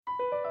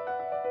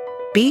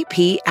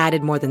BP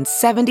added more than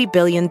 $70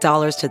 billion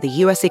to the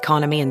U.S.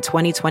 economy in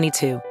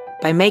 2022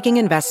 by making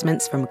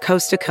investments from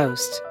coast to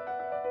coast.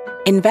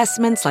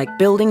 Investments like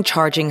building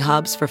charging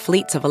hubs for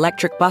fleets of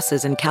electric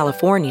buses in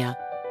California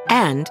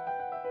and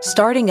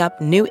starting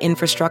up new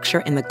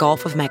infrastructure in the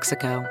Gulf of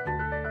Mexico.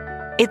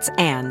 It's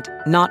and,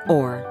 not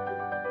or.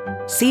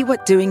 See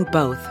what doing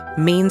both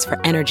means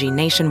for energy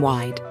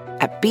nationwide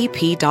at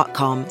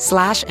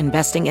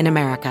bp.com/investing in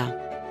America.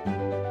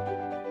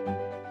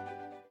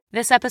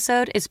 This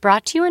episode is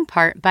brought to you in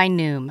part by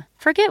Noom.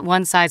 Forget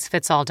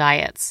one-size-fits-all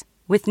diets.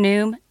 With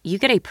Noom, you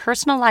get a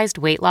personalized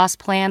weight loss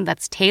plan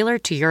that's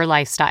tailored to your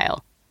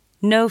lifestyle.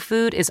 No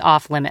food is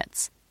off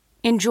limits.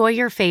 Enjoy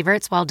your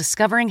favorites while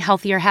discovering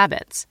healthier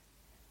habits.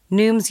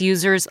 Noom's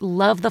users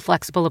love the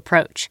flexible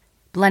approach,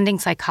 blending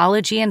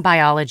psychology and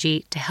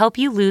biology to help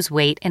you lose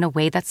weight in a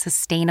way that's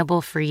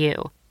sustainable for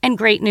you. And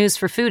great news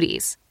for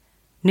foodies.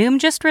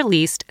 Noom just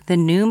released the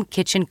Noom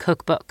Kitchen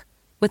Cookbook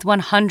with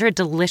 100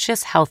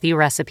 delicious, healthy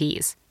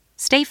recipes.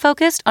 Stay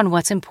focused on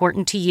what's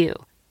important to you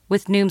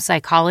with Noom's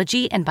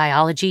psychology and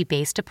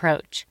biology-based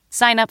approach.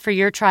 Sign up for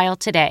your trial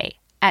today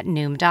at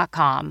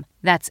Noom.com.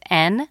 That's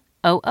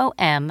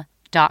Noom.com.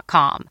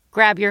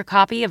 Grab your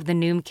copy of the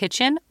Noom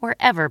Kitchen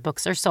wherever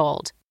books are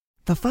sold.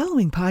 The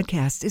following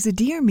podcast is a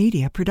Dear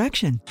Media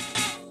production.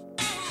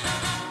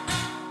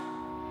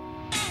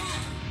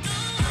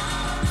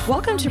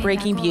 Welcome to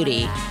Breaking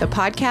Beauty, the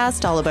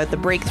podcast all about the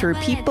breakthrough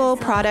people,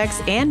 products,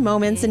 and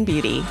moments in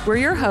beauty. We're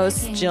your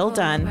hosts, Jill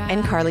Dunn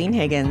and Carlene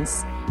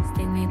Higgins.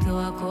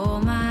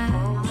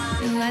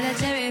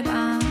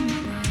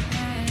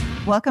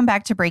 Welcome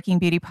back to Breaking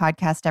Beauty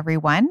Podcast,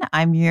 everyone.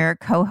 I'm your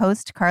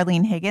co-host,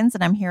 Carlene Higgins,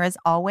 and I'm here as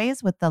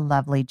always with the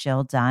lovely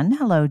Jill Dunn.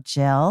 Hello,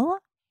 Jill.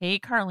 Hey,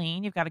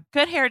 Carlene, you've got a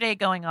good hair day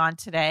going on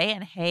today.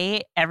 And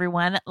hey,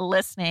 everyone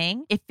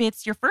listening, if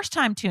it's your first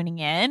time tuning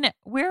in,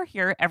 we're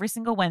here every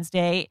single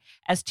Wednesday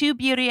as two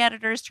beauty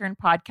editors turned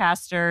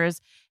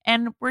podcasters.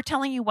 And we're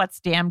telling you what's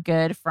damn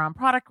good from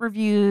product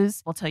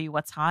reviews. We'll tell you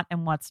what's hot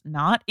and what's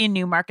not in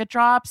new market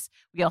drops.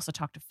 We also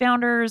talk to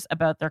founders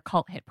about their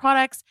cult hit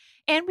products.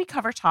 And we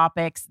cover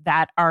topics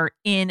that are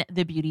in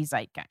the beauty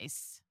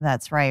zeitgeist.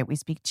 That's right. We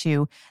speak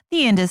to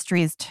the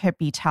industry's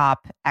tippy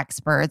top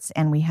experts,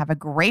 and we have a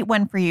great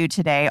one for you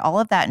today. All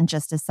of that in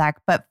just a sec.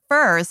 But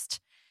first,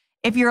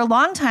 if you're a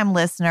longtime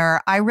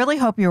listener, I really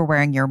hope you're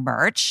wearing your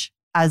merch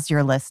as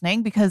you're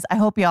listening, because I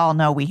hope you all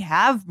know we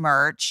have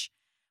merch.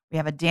 We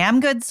have a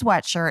damn good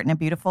sweatshirt in a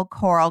beautiful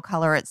coral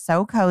color. It's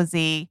so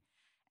cozy,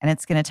 and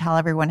it's going to tell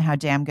everyone how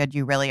damn good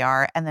you really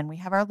are. And then we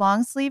have our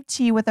long sleeve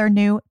tee with our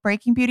new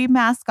Breaking Beauty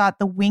mascot,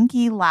 the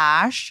Winky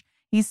Lash.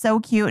 He's so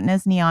cute in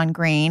his neon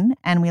green,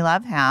 and we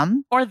love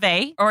him. Or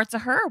they, or it's a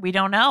her. We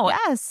don't know.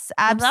 Yes,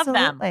 absolutely. We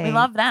love them. We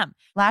love them.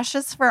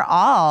 Lashes for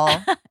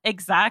all.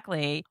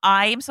 Exactly.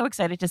 I am so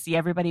excited to see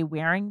everybody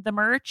wearing the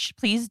merch.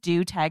 Please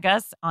do tag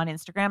us on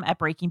Instagram at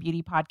Breaking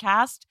Beauty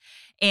Podcast.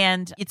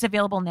 And it's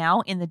available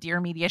now in the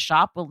Dear Media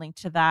shop. We'll link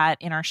to that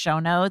in our show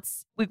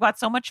notes. We've got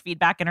so much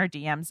feedback in our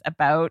DMs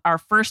about our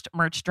first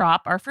merch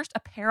drop, our first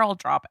apparel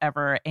drop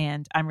ever.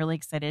 And I'm really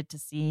excited to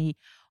see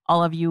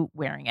all of you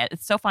wearing it.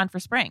 It's so fun for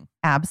spring.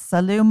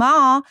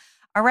 Absolument.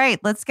 All right,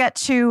 let's get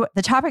to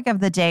the topic of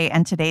the day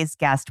and today's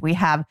guest. We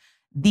have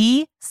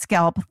the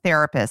scalp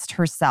therapist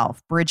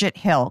herself, Bridgette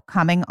Hill,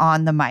 coming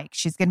on the mic.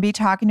 She's going to be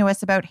talking to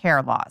us about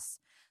hair loss,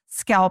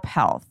 scalp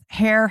health,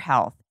 hair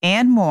health,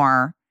 and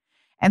more.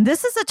 And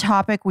this is a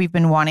topic we've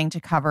been wanting to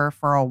cover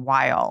for a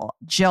while.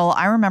 Jill,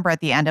 I remember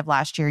at the end of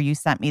last year, you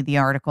sent me the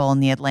article in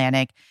The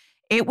Atlantic.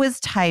 It was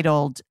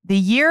titled, "The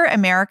Year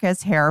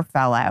America's Hair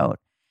Fell Out."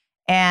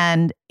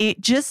 And it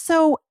just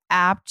so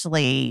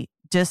aptly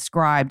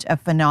described a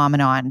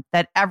phenomenon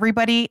that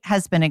everybody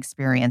has been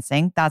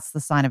experiencing. That's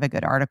the sign of a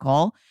good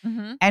article.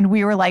 Mm-hmm. And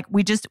we were like,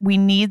 we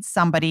need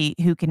somebody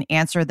who can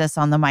answer this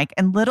on the mic.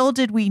 And little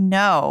did we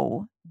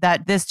know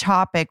that this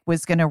topic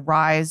was going to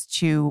rise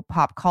to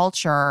pop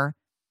culture,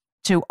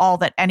 to all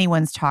that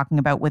anyone's talking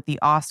about with the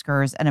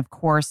Oscars. And of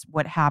course,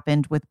 what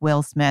happened with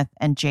Will Smith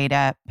and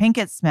Jada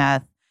Pinkett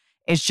Smith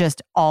is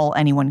just all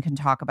anyone can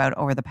talk about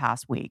over the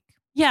past week.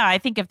 Yeah, I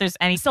think if there's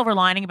any silver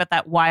lining about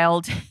that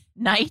wild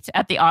night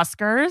at the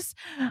Oscars,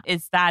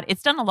 is that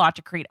it's done a lot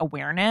to create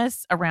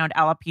awareness around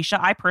alopecia.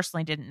 I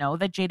personally didn't know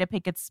that Jada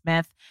Pinkett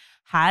Smith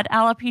had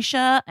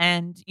alopecia.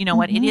 And you know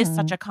what? It is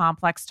such a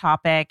complex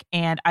topic.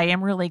 And I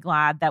am really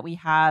glad that we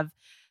have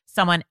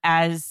someone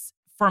as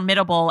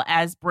formidable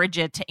as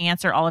Bridgette to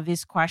answer all of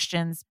these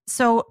questions.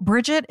 So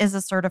Bridgette is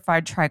a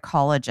certified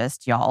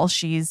trichologist, y'all.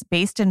 She's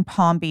based in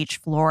Palm Beach,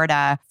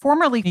 Florida,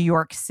 formerly New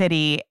York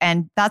City.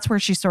 And that's where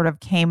she sort of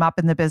came up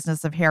in the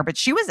business of hair. But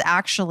she was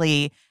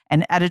actually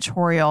an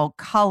editorial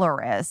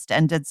colorist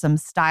and did some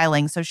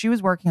styling. So she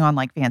was working on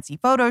like fancy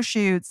photo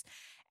shoots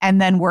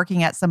and then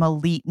working at some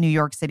elite New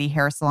York City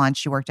hair salons.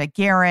 She worked at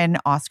Guerin,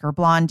 Oscar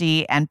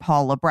Blondie, and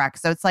Paul Labrecque.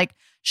 So it's like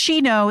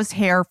she knows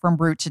hair from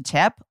root to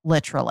tip,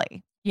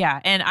 literally.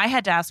 Yeah. And I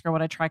had to ask her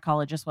what a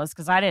trichologist was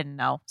because I didn't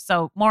know.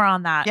 So more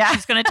on that. Yeah.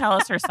 She's going to tell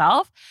us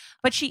herself.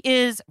 But she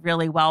is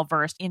really well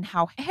versed in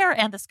how hair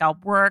and the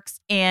scalp works.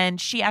 And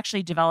she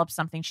actually developed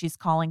something she's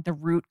calling the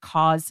root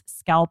cause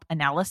scalp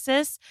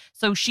analysis.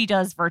 So she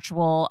does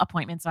virtual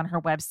appointments on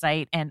her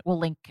website, and we'll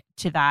link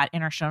to that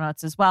in our show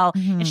notes as well.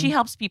 And she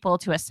helps people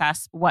to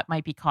assess what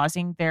might be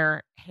causing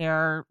their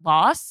hair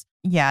loss.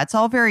 Yeah, it's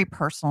all very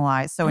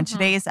personalized. So in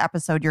today's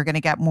episode, you're going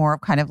to get more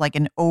of kind of like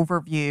an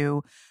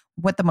overview,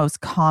 what the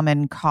most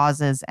common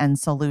causes and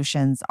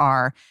solutions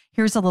are.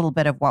 Here's a little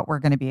bit of what we're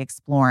going to be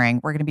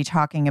exploring. We're going to be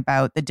talking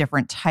about the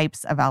different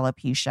types of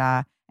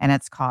alopecia and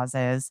its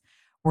causes.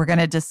 We're going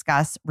to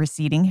discuss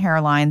receding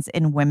hairlines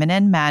in women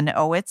and men.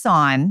 Oh, it's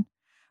on.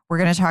 We're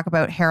going to talk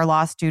about hair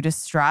loss due to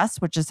stress,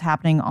 which is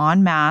happening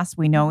en masse.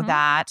 We know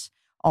that.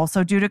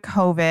 Also due to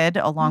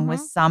COVID, along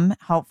with some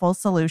helpful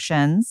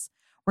solutions.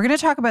 We're going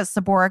to talk about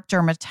seborrheic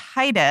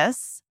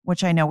dermatitis,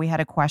 which I know we had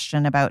a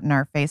question about in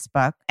our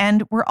Facebook.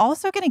 And we're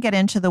also going to get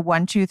into the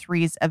 1, 2,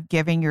 3s of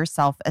giving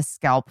yourself a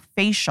scalp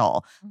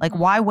facial. Like,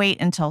 why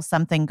wait until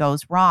something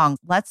goes wrong?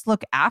 Let's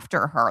look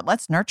after her.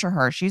 Let's nurture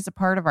her. She's a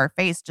part of our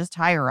face. Just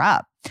tie her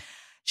up.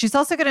 She's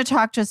also going to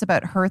talk to us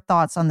about her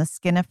thoughts on the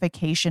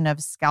skinification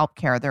of scalp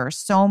care. There are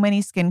so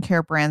many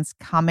skincare brands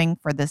coming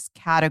for this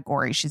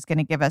category. She's going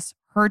to give us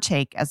her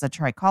take as a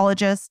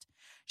trichologist.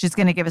 She's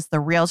going to give us the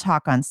real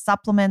talk on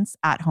supplements,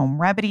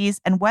 at-home remedies,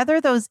 and whether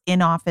those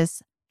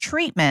in-office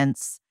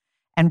treatments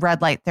and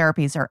red light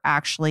therapies are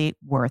actually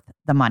worth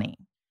the money.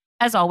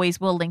 As always,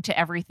 we'll link to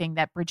everything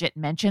that Bridgette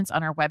mentions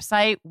on our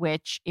website,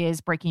 which is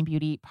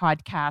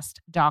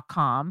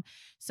breakingbeautypodcast.com.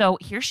 So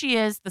here she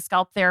is, the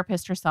scalp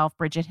therapist herself,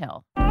 Bridgette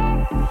Hill.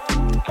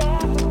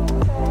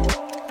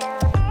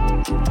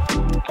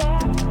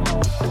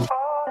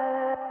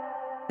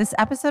 This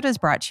episode is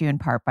brought to you in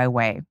part by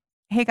Way.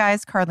 Hey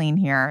guys, Carlene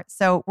here.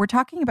 So we're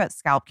talking about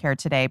scalp care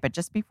today, but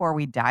just before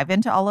we dive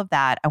into all of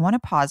that, I want to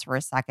pause for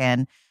a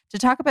second to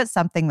talk about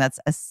something that's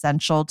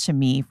essential to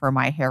me for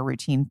my hair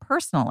routine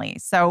personally.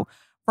 So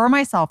for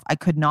myself, I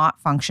could not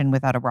function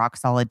without a rock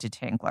solid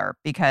detangler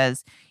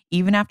because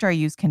even after I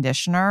use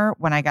conditioner,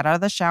 when I get out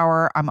of the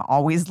shower, I'm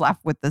always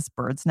left with this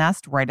bird's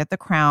nest right at the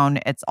crown.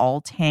 It's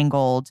all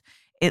tangled.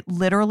 It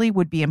literally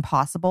would be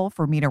impossible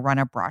for me to run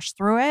a brush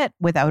through it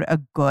without a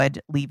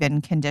good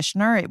leave-in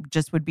conditioner. It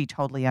just would be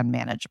totally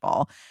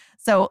unmanageable.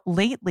 So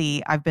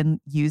lately, I've been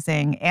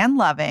using and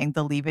loving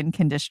the leave-in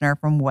conditioner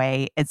from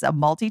Way. It's a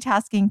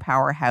multitasking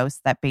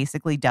powerhouse that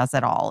basically does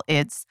it all.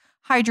 It's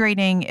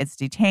hydrating, it's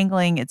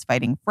detangling, it's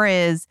fighting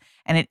frizz,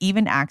 and it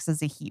even acts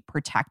as a heat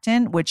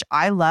protectant, which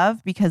I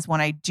love because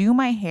when I do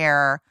my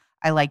hair,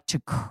 I like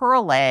to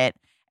curl it.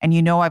 And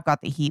you know I've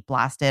got the heat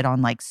blasted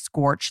on like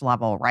scorch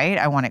level, right?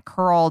 I want it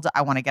curled,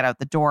 I want to get out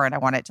the door, and I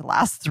want it to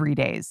last 3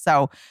 days.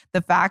 So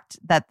the fact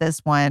that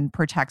this one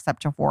protects up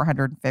to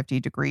 450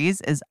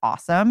 degrees is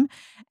awesome.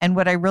 And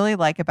what I really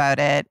like about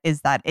it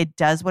is that it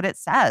does what it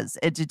says.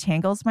 It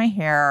detangles my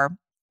hair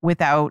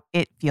without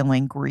it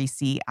feeling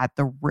greasy at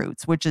the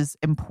roots, which is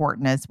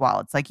important as well.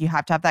 It's like you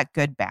have to have that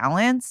good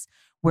balance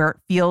where it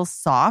feels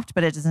soft,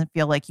 but it doesn't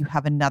feel like you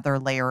have another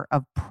layer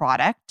of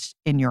product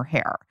in your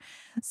hair.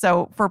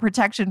 So for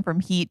protection from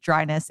heat,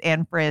 dryness,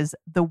 and frizz,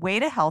 the way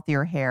to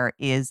healthier hair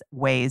is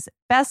Way's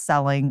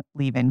best-selling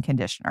leave-in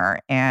conditioner.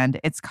 And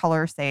it's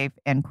color safe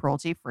and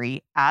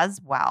cruelty-free as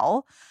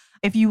well.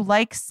 If you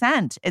like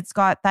scent, it's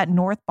got that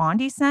North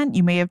Bondi scent.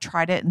 You may have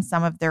tried it in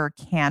some of their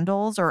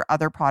candles or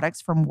other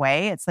products from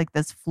Way. It's like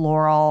this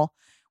floral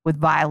with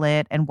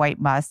violet and white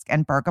musk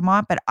and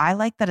bergamot, but I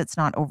like that it's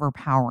not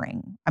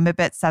overpowering. I'm a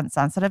bit scent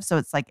sensitive, so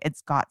it's like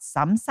it's got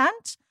some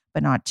scent,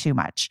 but not too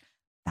much.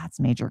 That's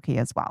major key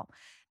as well.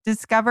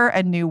 Discover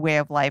a new way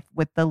of life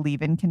with the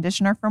leave-in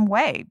conditioner from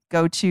Way.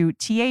 Go to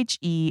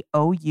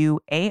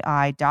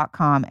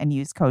THEOUAI.com and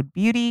use code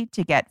BEAUTY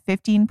to get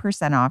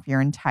 15% off your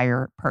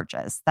entire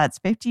purchase. That's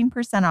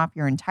 15% off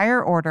your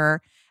entire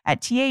order at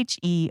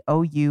THEOUAI.com,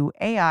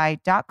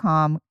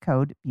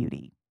 code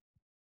BEAUTY.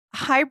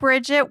 Hi,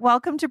 Bridgette.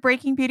 Welcome to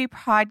Breaking Beauty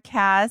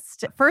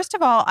Podcast. First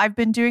of all, I've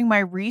been doing my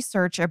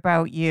research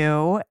about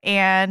you,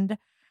 and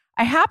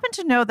I happen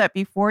to know that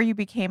before you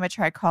became a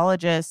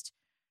trichologist,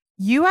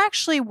 you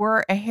actually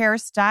were a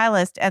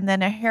hairstylist and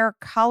then a hair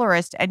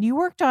colorist, and you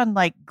worked on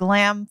like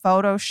glam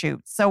photo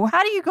shoots. So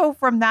how do you go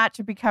from that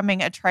to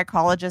becoming a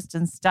trichologist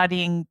and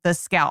studying the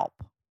scalp?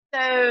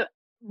 So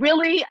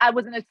really, I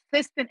was an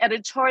assistant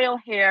editorial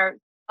hair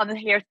on the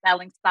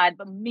hairstyling side,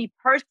 but me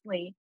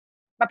personally,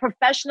 my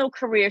professional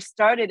career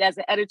started as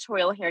an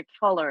editorial hair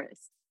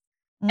colorist.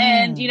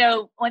 And, you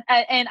know,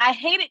 and I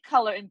hated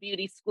color in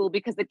beauty school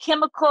because the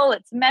chemical,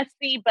 it's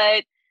messy,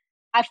 but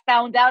I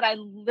found out I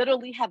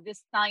literally have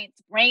this science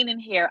brain in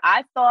hair.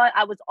 I thought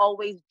I was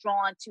always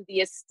drawn to the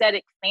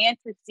aesthetic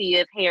fantasy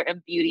of hair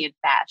and beauty and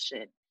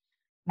fashion.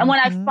 And when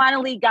I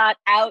finally got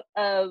out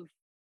of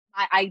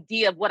my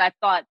idea of what I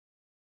thought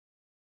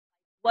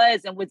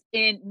was and was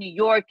in New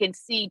York and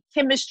seeing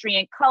chemistry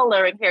and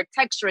color and hair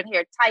texture and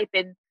hair type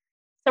and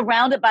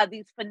surrounded by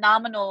these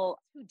phenomenal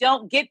who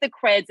don't get the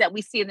creds that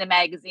we see in the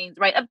magazines,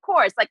 right? Of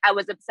course, like I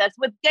was obsessed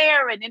with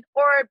Darren and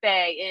Orbe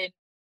and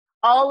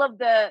all of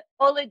the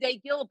Ola Day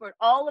Gilbert,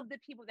 all of the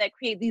people that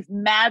create these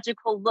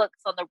magical looks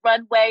on the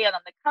runway and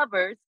on the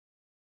covers.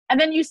 And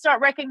then you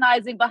start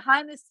recognizing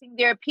behind the scene,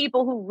 there are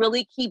people who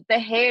really keep the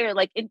hair,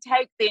 like the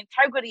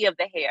integrity of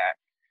the hair.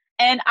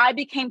 And I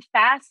became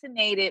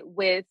fascinated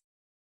with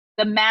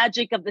the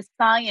magic of the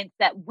science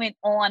that went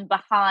on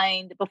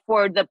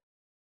before the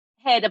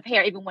head of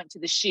hair even went to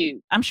the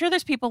shoot. I'm sure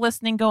there's people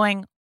listening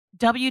going,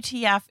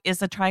 WTF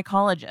is a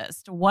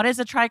trichologist. What is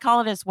a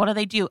trichologist? What do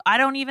they do? I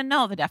don't even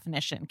know the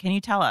definition. Can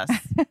you tell us?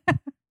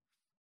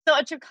 So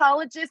a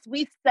trichologist,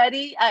 we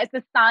study, it's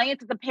a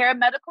science, it's a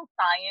paramedical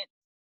science.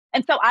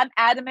 And so I'm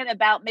adamant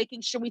about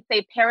making sure we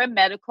say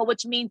paramedical,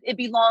 which means it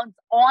belongs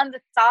on the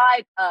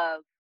side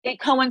of, it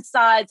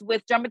coincides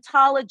with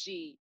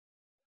dermatology,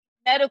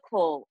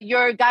 medical,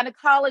 your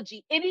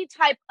gynecology, any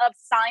type of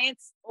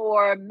science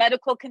or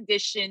medical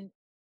condition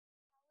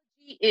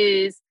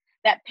is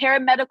that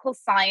paramedical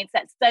science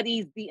that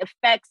studies the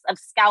effects of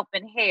scalp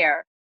and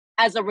hair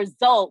as a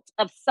result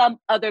of some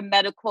other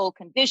medical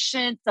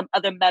condition, some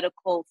other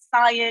medical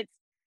science.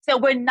 So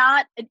we're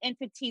not an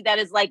entity that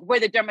is like, we're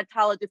the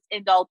dermatologist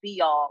end all be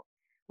all.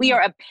 We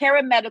are a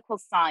paramedical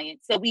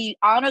science. So we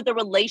honor the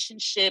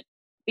relationship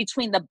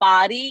between the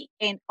body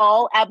and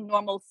all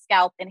abnormal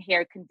scalp and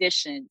hair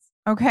conditions.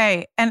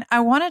 Okay. And I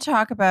want to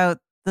talk about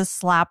the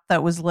slap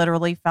that was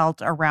literally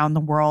felt around the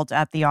world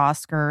at the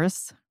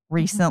Oscars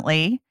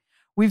recently.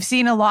 We've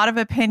seen a lot of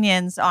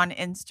opinions on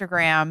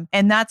Instagram,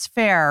 and that's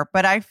fair,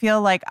 but I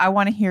feel like I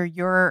want to hear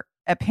your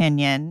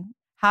opinion.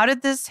 How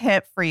did this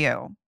hit for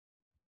you?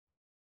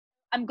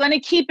 I'm going to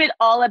keep it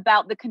all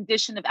about the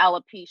condition of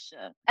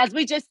alopecia. As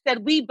we just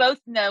said, we both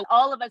know,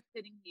 all of us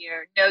sitting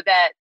here know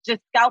that just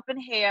scalp and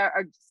hair,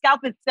 or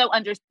scalp is so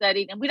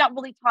understudied, and we don't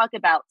really talk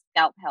about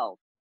scalp health.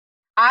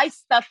 I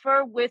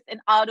suffer with an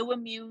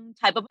autoimmune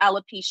type of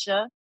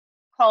alopecia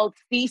called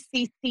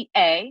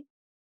CCCA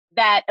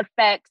that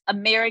affects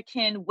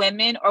American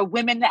women or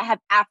women that have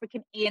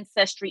African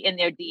ancestry in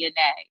their DNA.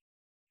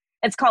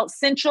 It's called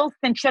central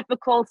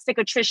centrifugal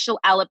cicatricial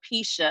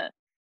alopecia.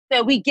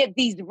 So we get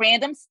these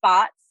random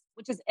spots,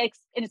 which is, and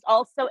it's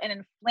also an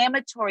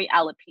inflammatory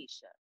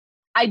alopecia.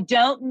 I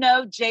don't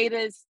know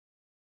Jada's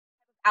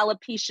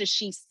alopecia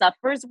she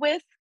suffers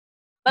with,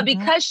 but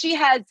because she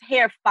has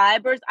hair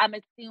fibers, I'm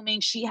assuming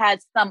she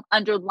has some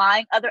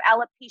underlying other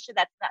alopecia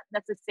that's not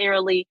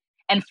necessarily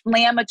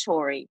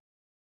inflammatory.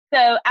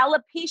 So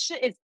alopecia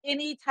is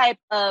any type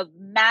of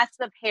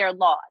massive hair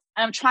loss.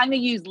 I'm trying to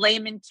use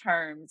layman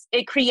terms.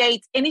 It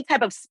creates any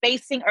type of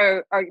spacing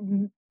or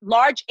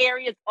large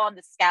areas on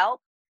the scalp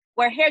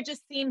where hair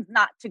just seems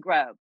not to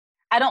grow.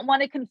 I don't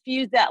want to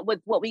confuse that with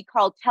what we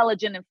call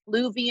telogen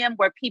effluvium,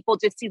 where people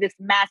just see this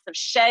massive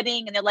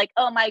shedding and they're like,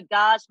 oh my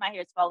gosh, my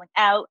hair is falling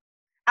out.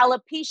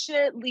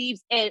 Alopecia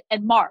leaves a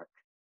mark.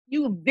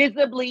 You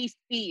visibly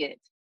see it.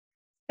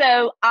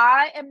 So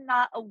I am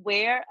not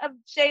aware of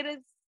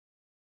Jada's,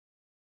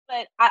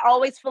 but I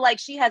always feel like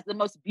she has the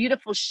most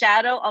beautiful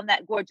shadow on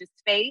that gorgeous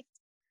face.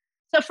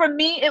 So for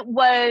me, it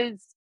was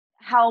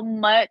how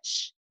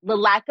much the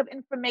lack of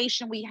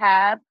information we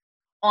have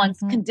on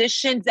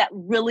conditions that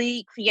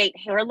really create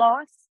hair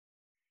loss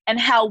and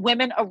how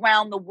women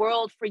around the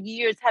world for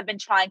years have been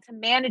trying to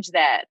manage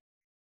that.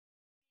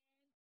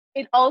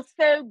 It also,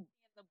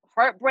 the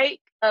heartbreak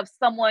of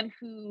someone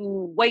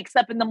who wakes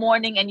up in the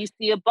morning and you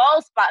see a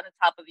bald spot on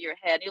the top of your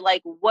head. You're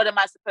like, what am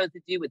I supposed to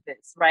do with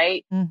this?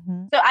 Right.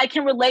 So I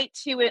can relate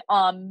to it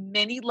on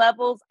many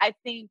levels. I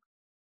think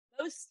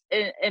most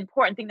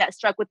important thing that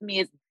struck with me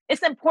is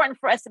it's important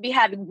for us to be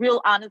having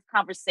real honest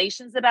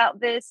conversations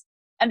about this.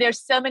 And there's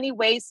so many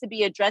ways to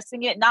be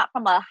addressing it, not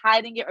from a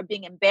hiding it or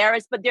being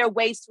embarrassed, but there are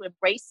ways to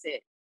embrace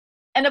it.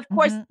 And of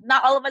course,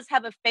 not all of us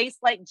have a face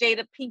like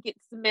Jada Pinkett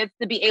Smith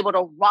to be able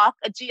to rock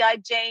a G.I.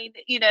 Jane,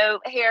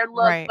 hair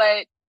look,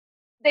 but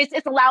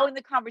it's allowing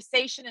the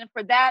conversation. And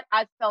for that,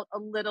 I felt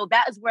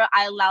that is where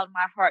I allowed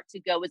my heart to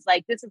go. It's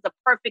like, this is the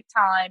perfect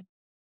time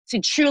to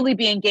truly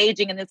be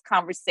engaging in this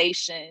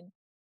conversation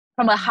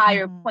from a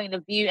higher point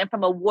of view and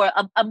from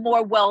a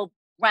more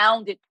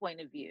well-rounded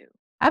point of view.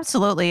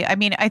 Absolutely. I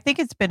mean, I think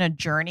it's been a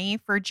journey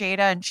for Jada.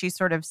 And she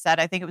sort of said,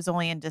 I think it was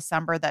only in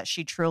December that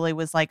she truly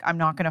was like, I'm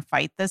not going to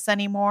fight this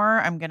anymore.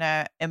 I'm going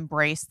to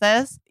embrace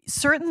this.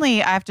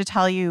 Certainly, I have to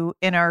tell you,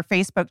 in our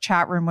Facebook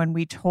chat room, when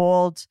we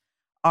told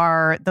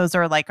those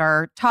are like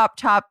our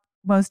top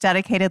most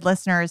dedicated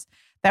listeners,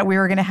 that we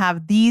were going to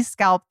have these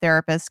scalp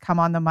therapists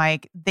come on the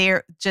mic,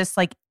 they're just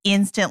like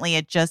instantly,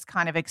 it just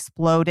kind of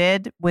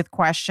exploded with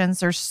questions.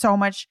 There's so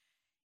much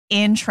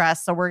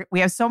interest. So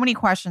we have so many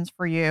questions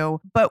for you.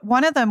 But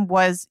one of them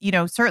was,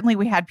 certainly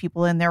we had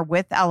people in there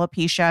with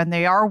alopecia and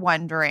they are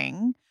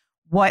wondering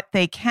what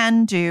they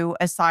can do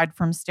aside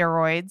from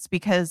steroids,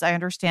 because I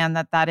understand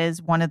that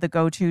is one of the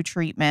go-to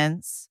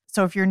treatments.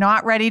 So if you're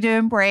not ready to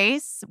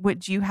embrace,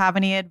 would you have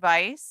any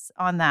advice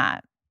on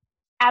that?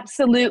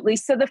 Absolutely.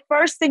 So the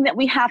first thing that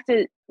we have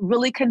to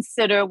really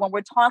consider when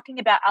we're talking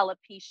about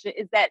alopecia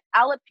is that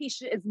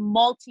alopecia is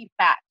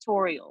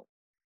multifactorial.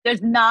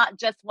 There's not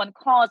just one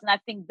cause. And I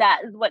think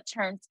that is what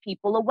turns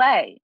people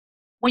away.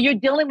 When you're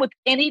dealing with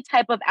any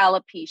type of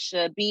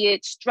alopecia, be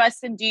it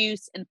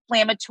stress-induced,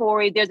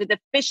 inflammatory, there's a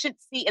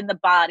deficiency in the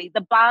body.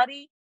 The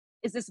body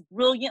is this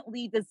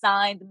brilliantly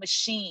designed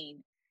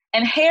machine,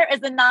 and hair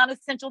is a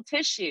non-essential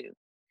tissue.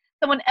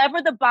 So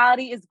whenever the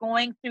body is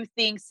going through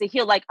things to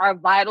heal, like our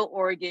vital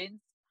organs,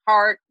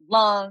 heart,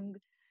 lung,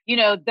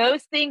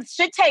 those things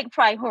should take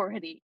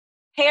priority.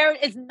 Hair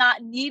is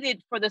not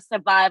needed for the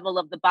survival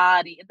of the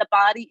body. And the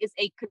body is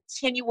a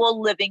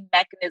continual living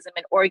mechanism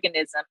and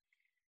organism.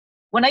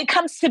 When it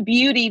comes to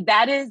beauty,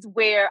 that is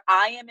where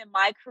I am in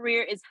my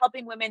career, is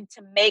helping women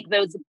to make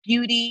those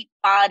beauty,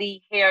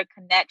 body, hair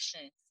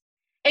connections.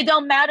 It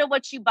don't matter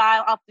what you buy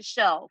off the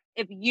shelf.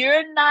 If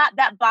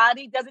that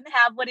body doesn't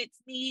have what it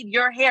needs,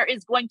 your hair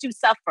is going to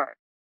suffer.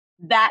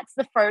 That's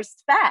the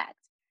first fact.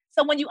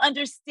 So when you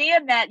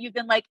understand that, you've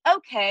been like,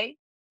 okay,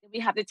 we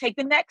have to take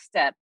the next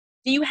step.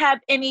 Do you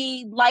have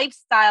any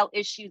lifestyle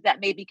issues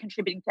that may be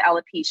contributing to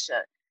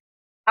alopecia?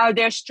 Are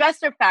there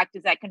stressor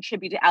factors that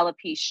contribute to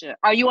alopecia?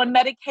 Are you on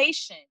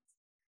medications?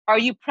 Are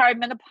you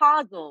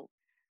perimenopausal?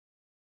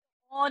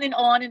 On and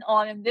on and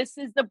on. And this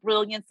is the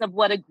brilliance of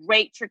what a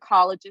great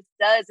trichologist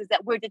does, is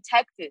that we're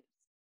detectives.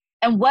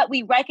 And what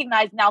we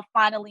recognize now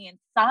finally in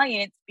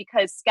science,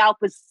 because scalp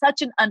is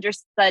such an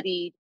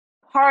understudied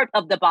part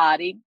of the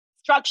body,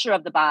 structure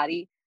of the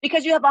body,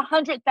 because you have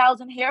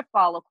 100,000 hair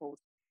follicles.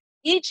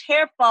 Each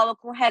hair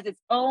follicle has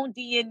its own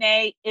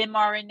DNA,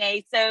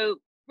 mRNA. So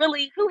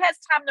really, who has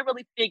time to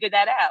really figure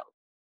that out?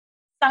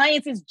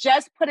 Science is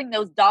just putting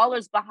those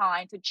dollars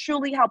behind to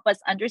truly help us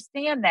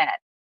understand that.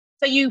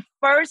 So you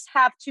first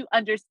have to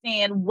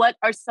understand what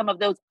are some of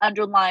those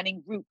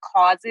underlying root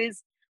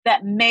causes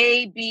that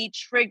may be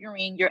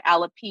triggering your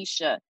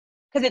alopecia.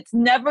 Because it's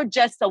never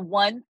just a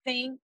one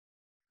thing. When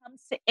it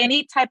comes to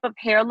any type of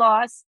hair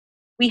loss,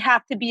 we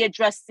have to be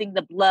addressing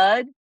the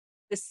blood,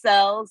 the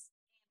cells,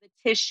 and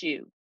the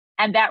tissue.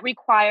 And that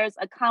requires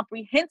a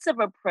comprehensive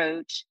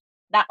approach,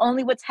 not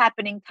only what's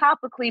happening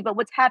topically, but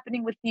what's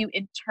happening with you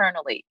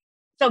internally.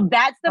 So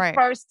that's the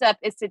first step,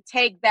 is to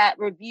take that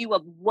review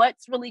of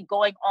what's really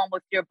going on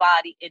with your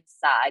body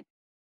inside.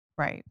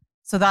 Right.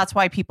 So that's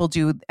why people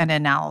do an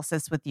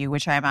analysis with you,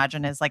 which I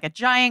imagine is like a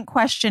giant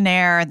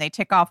questionnaire, and they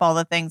tick off all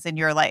the things, and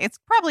you're like, it's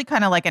probably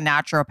kind of like a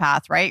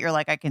naturopath, right? You're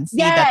like, I can see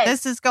that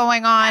this is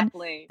going on.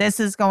 Exactly. This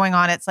is going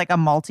on. It's like a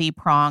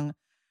multi-prong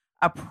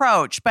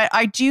approach. But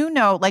I do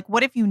know, like,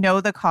 what if you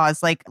know the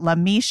cause? Like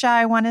Lamisha,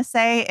 I want to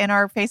say, in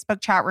our Facebook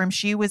chat room,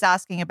 she was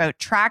asking about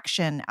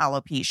traction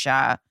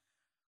alopecia,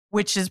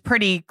 which is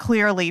pretty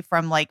clearly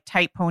from like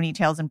tight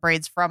ponytails and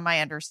braids, from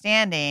my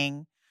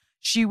understanding.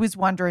 She was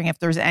wondering if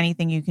there's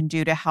anything you can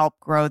do to help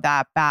grow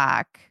that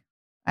back.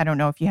 I don't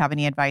know if you have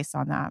any advice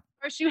on that.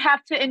 First, you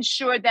have to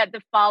ensure that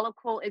the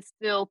follicle is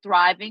still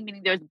thriving,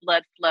 meaning there's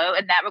blood flow,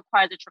 and that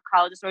requires a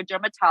trichologist or a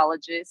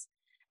dermatologist.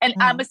 And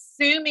I'm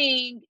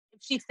assuming, if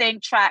she's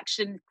saying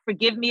traction,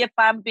 forgive me if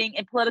I'm being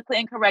politically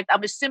incorrect,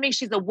 I'm assuming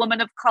she's a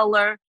woman of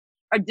color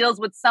or deals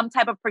with some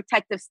type of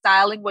protective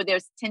styling where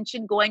there's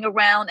tension going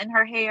around in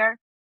her hair.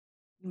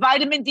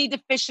 Vitamin D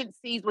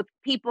deficiencies with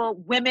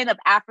women of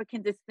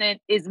African descent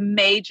is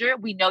major.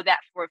 We know that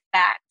for a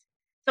fact.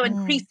 So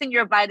increasing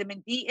your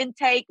vitamin D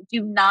intake.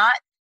 Do not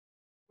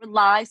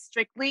rely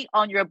strictly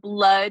on your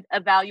blood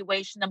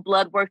evaluation and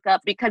blood workup,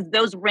 because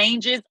those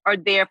ranges are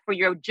there for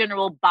your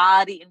general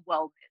body and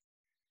wellness.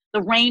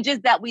 The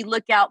ranges that we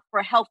look out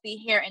for healthy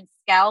hair and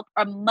scalp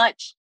are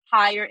much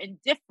higher and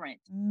different.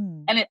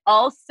 And it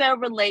also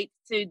relates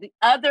to the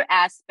other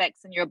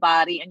aspects in your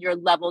body and your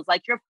levels,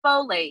 like your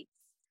folate,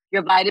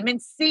 your vitamin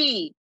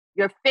C,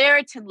 your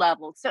ferritin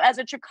levels. So as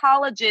a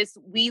trichologist,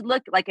 we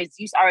look, like as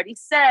you already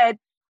said,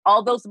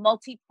 all those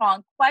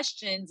multi-pronged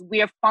questions,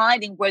 we are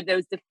finding where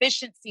those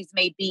deficiencies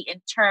may be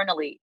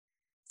internally.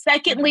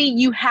 Secondly,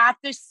 you have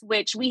to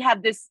switch. We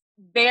have this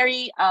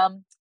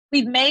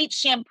we've made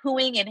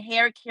shampooing and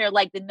hair care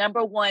like the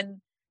number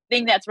one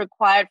thing that's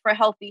required for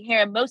healthy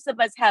hair. And most of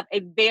us have a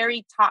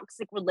very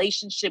toxic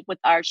relationship with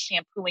our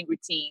shampooing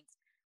routines.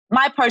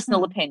 My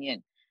personal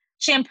opinion.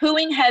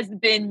 Shampooing has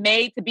been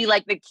made to be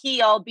like the key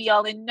all be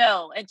all and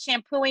no. And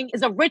shampooing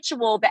is a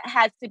ritual that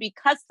has to be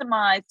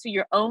customized to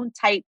your own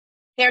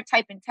hair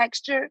type and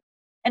texture.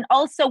 And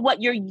also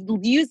what you're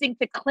using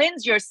to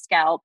cleanse your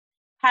scalp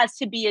has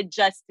to be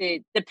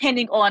adjusted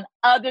depending on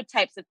other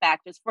types of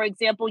factors. For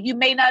example, you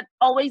may not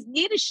always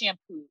need a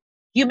shampoo.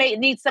 You may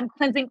need some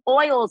cleansing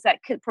oils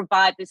that could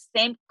provide the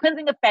same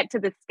cleansing effect to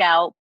the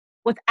scalp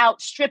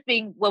without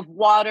stripping with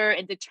water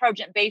and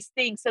detergent-based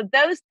things. So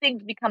those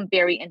things become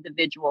very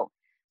individual.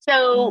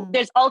 So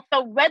there's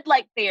also red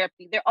light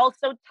therapy. There are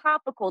also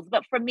topicals.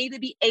 But for me to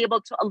be able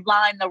to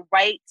align the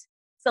right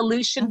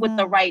solution with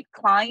the right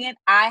client,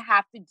 I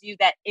have to do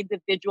that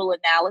individual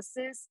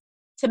analysis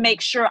to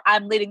make sure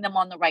I'm leading them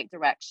on the right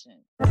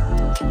direction.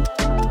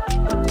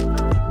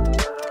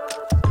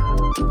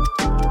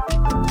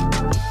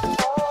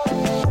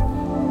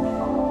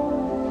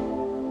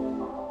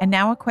 And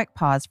now a quick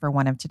pause for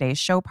one of today's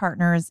show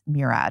partners,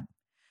 Murad.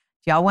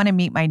 Do y'all want to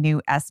meet my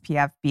new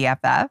SPF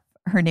BFF?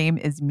 Her name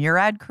is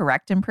Murad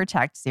Correct and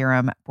Protect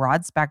Serum,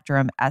 broad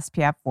spectrum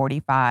SPF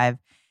 45.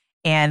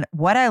 And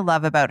what I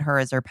love about her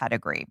is her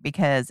pedigree,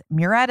 because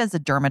Murad is a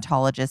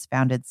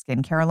dermatologist-founded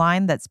skincare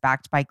line that's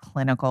backed by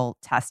clinical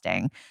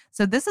testing.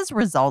 So this is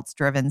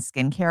results-driven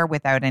skincare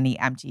without any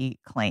empty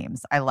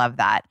claims. I love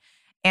that.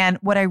 And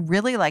what I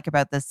really like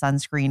about this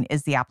sunscreen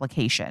is the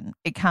application.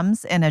 It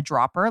comes in a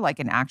dropper like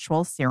an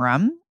actual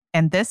serum.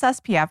 And this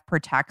SPF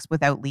protects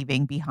without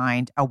leaving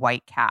behind a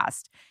white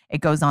cast.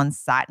 It goes on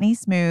satiny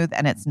smooth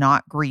and it's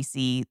not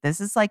greasy. This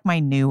is like my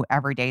new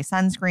everyday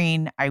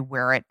sunscreen. I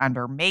wear it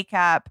under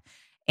makeup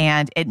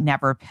and it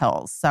never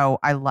pills. So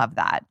I love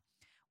that.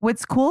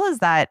 What's cool is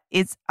that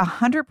it's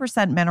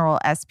 100% mineral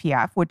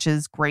SPF, which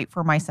is great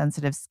for my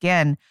sensitive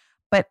skin,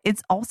 but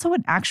it's also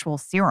an actual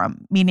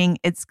serum, meaning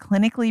it's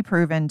clinically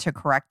proven to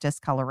correct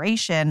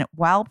discoloration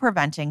while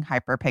preventing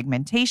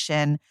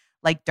hyperpigmentation,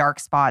 like dark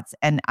spots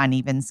and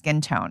uneven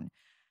skin tone.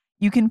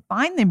 You can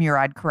find the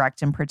Murad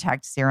Correct and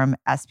Protect Serum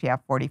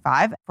SPF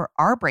 45. For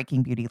our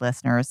Breaking Beauty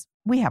listeners,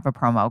 we have a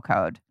promo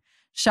code.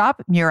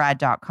 Shop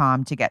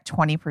Murad.com to get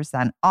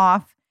 20%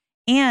 off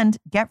and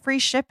get free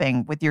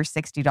shipping with your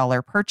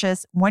 $60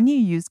 purchase when you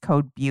use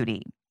code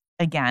BEAUTY.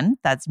 Again,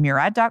 that's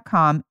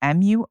Murad.com,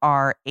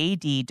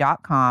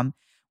 MURAD.com,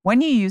 when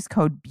you use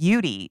code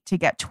BEAUTY to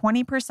get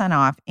 20%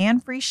 off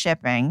and free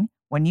shipping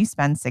when you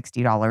spend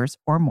 $60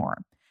 or more.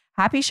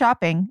 Happy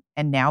shopping.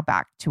 And now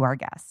back to our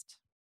guest.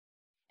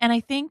 And I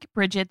think,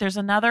 Bridgette, there's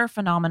another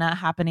phenomena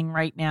happening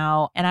right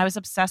now. And I was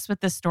obsessed with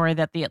this story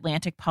that The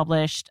Atlantic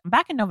published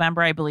back in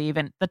November, I believe.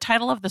 And the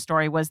title of the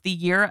story was "The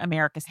Year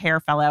America's Hair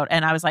Fell Out."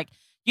 And I was like,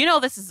 you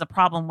know, this is a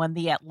problem when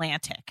The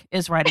Atlantic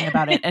is writing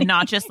about it and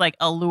not just like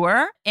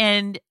Allure.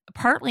 And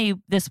partly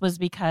this was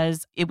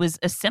because it was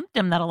a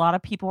symptom that a lot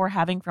of people were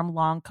having from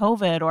long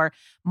COVID or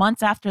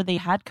months after they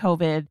had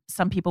COVID.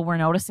 Some people were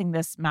noticing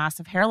this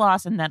massive hair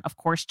loss. And then, of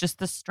course, just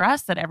the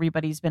stress that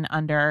everybody's been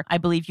under. I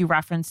believe you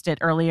referenced it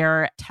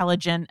earlier,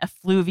 telogen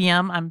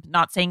effluvium. I'm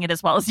not saying it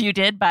as well as you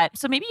did, but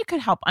so maybe you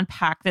could help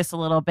unpack this a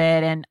little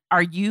bit. And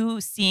are you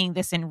seeing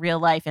this in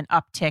real life, an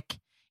uptick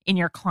in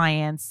your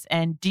clients?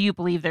 And do you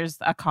believe there's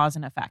a cause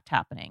and effect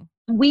happening?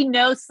 We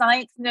know,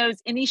 science knows,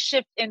 any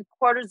shift in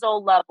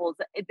cortisol levels,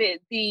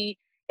 the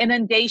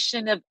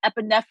inundation of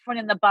epinephrine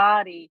in the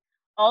body,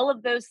 all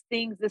of those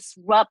things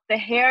disrupt the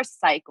hair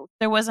cycle.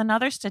 There was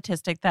another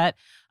statistic that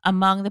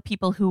among the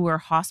people who were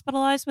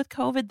hospitalized with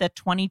COVID, that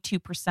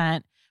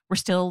 22% were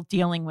still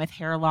dealing with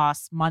hair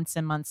loss months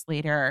and months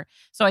later.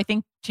 So I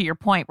think, to your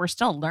point, we're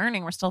still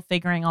learning, we're still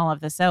figuring all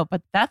of this out,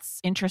 but that's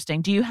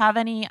interesting. Do you have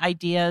any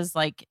ideas,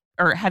 like,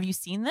 or have you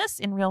seen this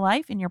in real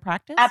life in your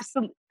practice?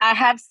 Absolutely. I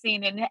have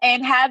seen it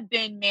and have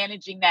been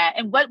managing that.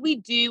 And what we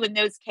do in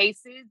those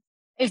cases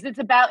is it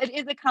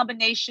is a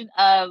combination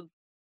of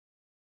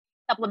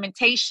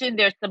supplementation.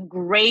 There's some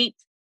great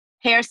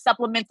hair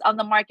supplements on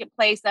the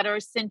marketplace that are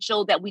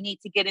essential that we need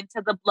to get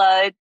into the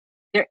blood.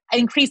 They're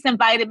increasing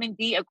vitamin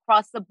D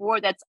across the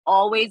board. That's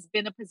always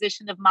been a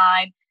position of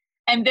mine.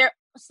 And there are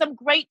some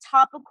great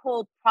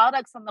topical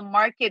products on the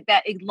market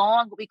that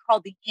elong what we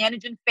call the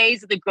anagen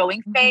phase or the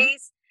growing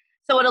phase.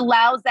 So it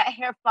allows that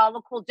hair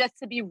follicle just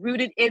to be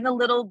rooted in a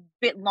little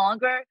bit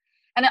longer.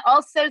 And it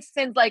also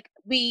sends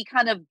we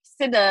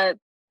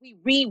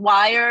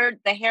rewire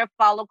the hair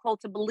follicle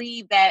to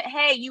believe that,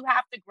 hey, you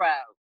have to grow.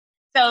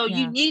 So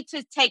you need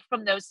to take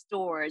from those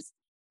stores.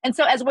 And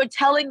so as we're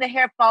telling the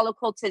hair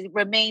follicle to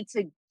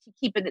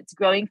keep in its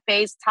growing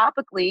phase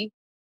topically,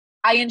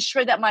 I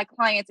ensure that my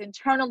clients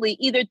internally,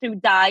 either through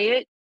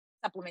diet,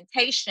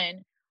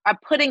 supplementation, are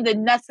putting the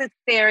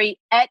necessary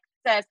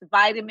excess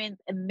vitamins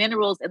and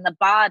minerals in the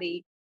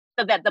body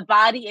so that the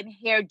body and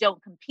hair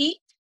don't compete.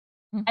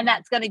 And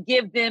that's going to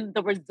give them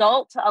the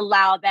result to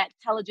allow that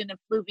telogen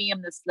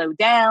effluvium to slow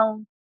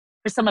down,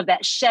 for some of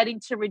that shedding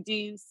to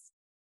reduce,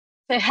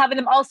 to having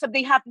them also,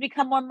 they have to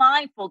become more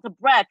mindful to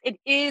breath. It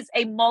is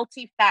a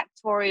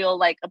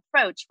multifactorial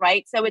approach,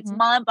 right? So it's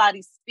mind,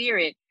 body,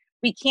 spirit.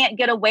 We can't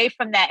get away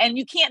from that. And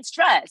you can't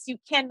stress. You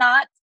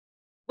cannot,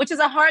 which is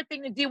a hard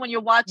thing to do when you're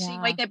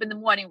waking up in the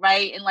morning,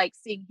 right? And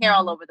seeing hair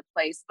all over the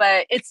place.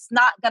 But it's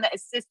not going to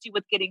assist you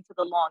with getting to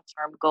the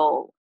long-term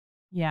goal.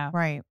 Yeah.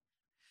 Right.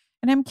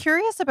 And I'm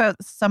curious about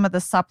some of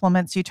the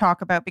supplements you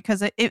talk about,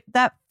 because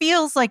that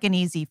feels like an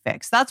easy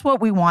fix. That's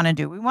what we want to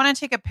do. We want to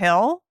take a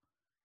pill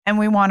and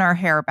we want our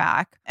hair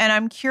back. And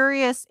I'm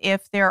curious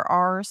if there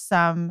are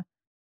some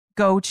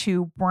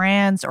go-to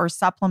brands or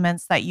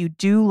supplements that you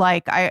do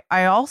like.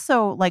 I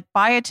also like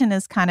biotin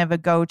is kind of a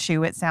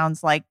go-to, it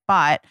sounds like,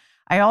 but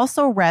I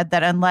also read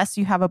that unless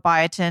you have a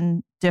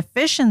biotin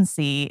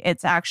deficiency,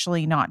 it's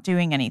actually not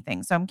doing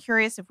anything. So I'm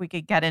curious if we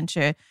could get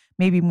into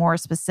maybe more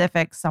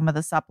specific some of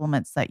the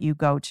supplements that you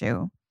go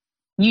to.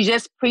 You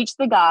just preach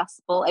the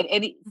gospel.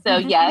 So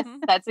yes,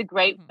 that's a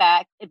great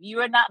fact. If you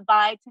are not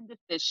biotin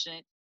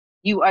deficient,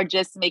 you are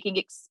just making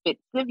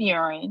expensive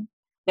urine.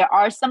 There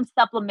are some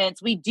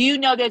supplements. We do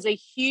know there's a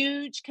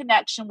huge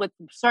connection with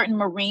certain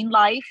marine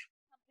life.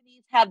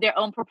 Companies have their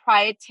own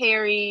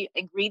proprietary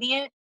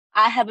ingredient.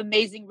 I have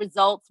amazing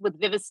results with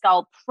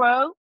Viviscal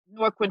Pro,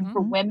 Norquin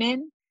for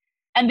women.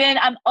 And then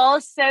I'm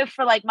also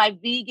for like my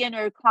vegan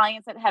or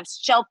clients that have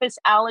shellfish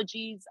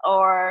allergies,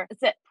 or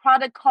it's a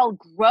product called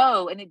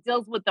Grow, and it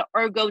deals with the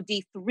ergo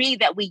D3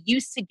 that we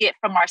used to get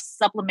from our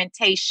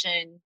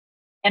supplementation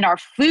and our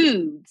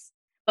foods.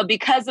 But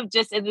because of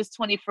just in this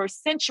 21st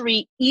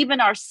century,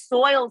 even our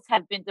soils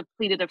have been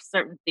depleted of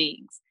certain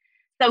things.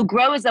 So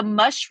Grow is a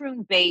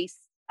mushroom-based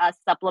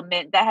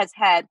supplement that has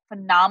had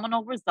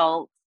phenomenal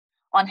results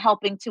on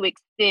helping to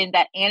extend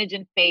that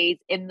anagen phase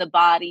in the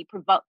body,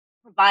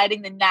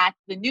 providing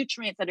the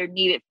nutrients that are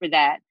needed for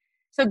that.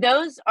 So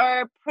those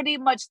are pretty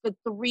much the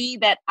three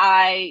that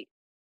I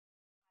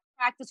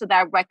practice or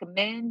that I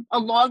recommend,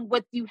 along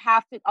with you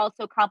have to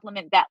also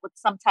complement that with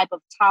some type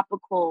of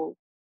topical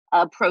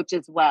approach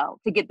as well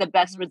to get the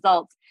best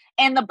results.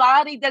 And the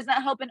body doesn't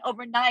happen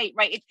overnight,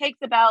 right? It takes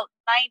about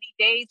 90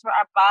 days for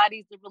our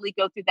bodies to really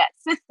go through that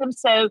system.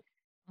 So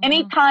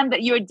anytime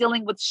that you're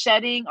dealing with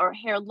shedding or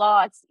hair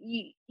loss,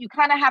 you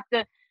kind of have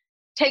to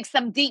take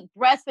some deep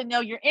breaths and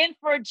know you're in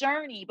for a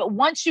journey. But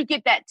once you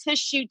get that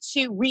tissue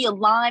to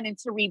realign and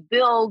to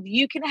rebuild,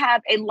 you can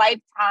have a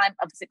lifetime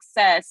of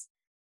success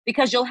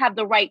because you'll have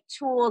the right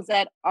tools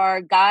that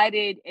are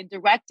guided and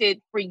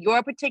directed for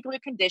your particular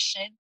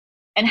condition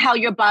and how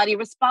your body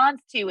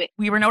responds to it.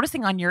 We were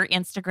noticing on your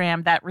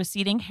Instagram that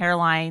receding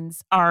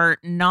hairlines are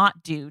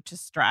not due to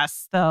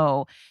stress,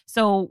 though.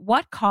 So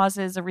what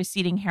causes a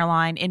receding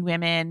hairline in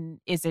women?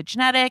 Is it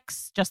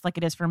genetics, just like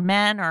it is for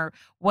men, or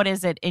what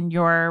is it in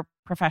your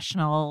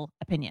professional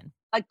opinion?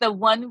 Like the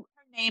one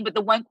name, but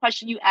the one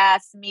question you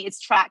asked me is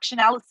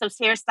tractionality, so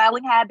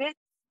hairstyling habits.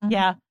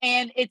 Yeah.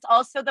 And it's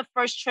also the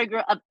first trigger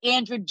of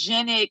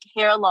androgenic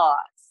hair loss.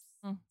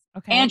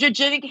 Okay.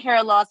 Androgenic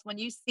hair loss, when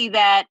you see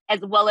that, as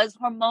well as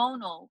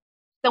hormonal.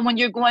 So when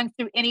you're going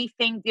through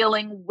anything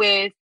dealing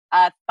with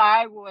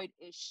thyroid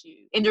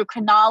issue,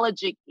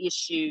 endocrinologic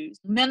issues,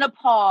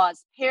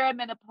 menopause,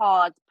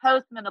 perimenopause,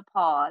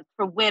 postmenopause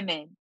for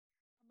women,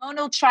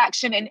 hormonal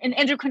traction and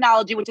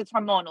endocrinology, which is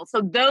hormonal. So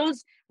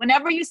those,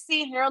 whenever you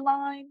see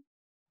hairline,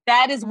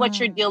 that is what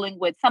you're dealing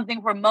with. Something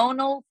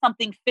hormonal,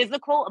 something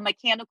physical, a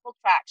mechanical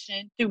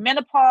traction through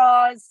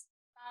menopause,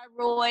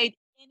 thyroid,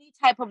 any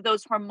type of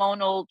those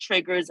hormonal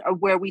triggers are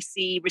where we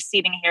see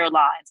receding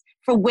hairlines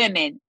for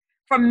women.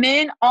 For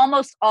men,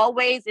 almost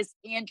always it's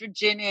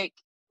androgenic,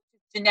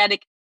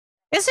 genetic.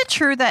 Is it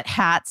true that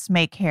hats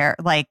make hair,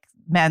 like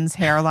men's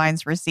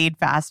hairlines recede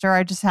faster?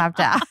 I just have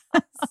to ask.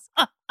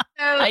 So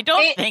I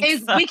don't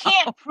think so. We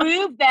can't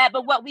prove that,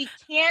 but what we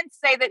can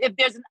say that if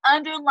there's an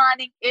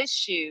underlying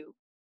issue,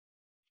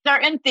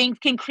 certain things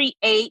can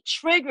create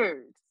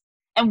triggers.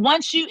 And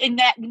once you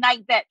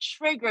ignite that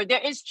trigger,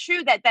 there is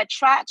true that that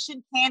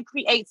traction can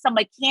create some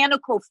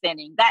mechanical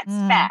thinning. That's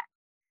fact.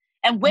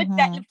 And with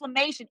that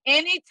inflammation,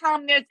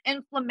 anytime there's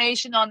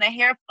inflammation on the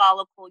hair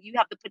follicle, you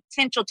have the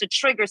potential to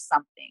trigger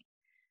something.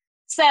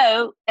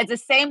 So it's the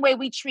same way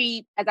we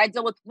treat, as I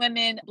deal with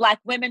women,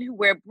 Black women who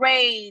wear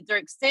braids or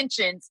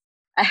extensions,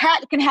 a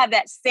hat can have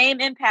that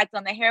same impact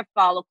on the hair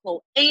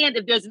follicle. And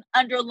if there's an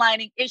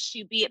underlying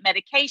issue, be it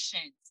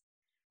medications,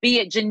 be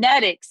it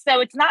genetics. So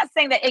it's not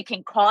saying that it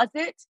can cause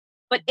it,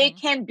 but it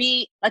can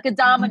be like a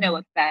domino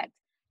effect.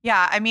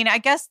 Yeah. I mean, I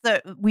guess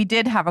we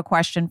did have a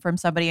question from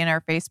somebody in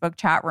our Facebook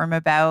chat room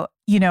about,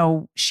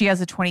 she has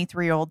a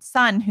 23-year-old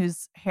son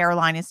whose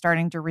hairline is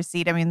starting to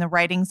recede. I mean, the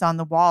writing's on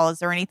the wall. Is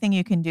there anything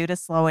you can do to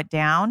slow it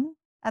down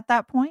at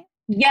that point?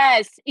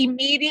 Yes,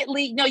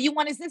 immediately. No,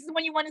 this is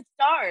when you want to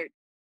start.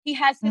 He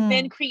has to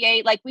then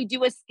create, like we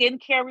do a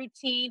skincare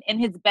routine in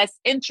his best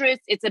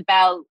interest. It's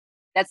about,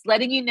 that's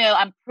letting you know,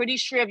 I'm pretty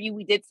sure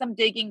we did some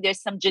digging.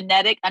 There's some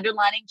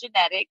underlying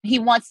genetic. He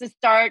wants to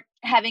start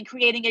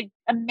creating an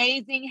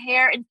amazing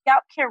hair and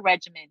scalp care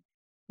regimen,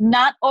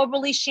 not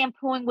overly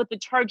shampooing with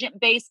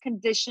detergent-based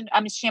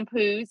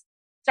shampoos.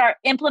 Start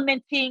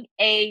implementing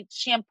a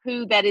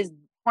shampoo that is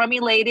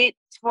formulated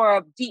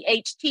for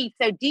DHT.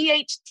 So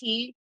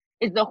DHT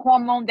is the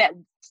hormone that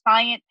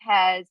science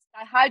has.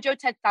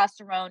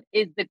 Dihydrotestosterone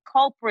is the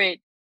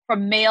culprit for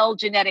male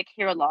genetic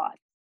hair loss.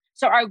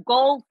 So our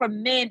goal for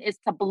men is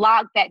to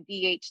block that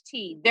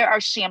DHT. There are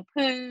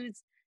shampoos,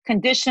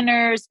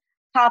 conditioners,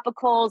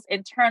 topicals,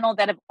 internal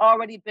that have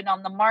already been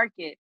on the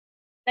market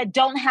that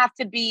don't have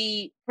to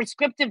be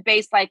prescriptive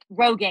based like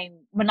Rogaine,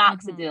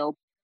 minoxidil,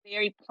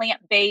 very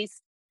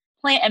plant-based,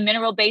 plant and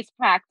mineral-based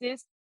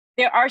practice.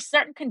 There are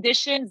certain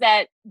conditions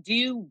that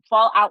do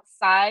fall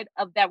outside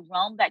of that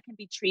realm that can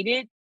be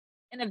treated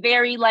in a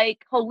very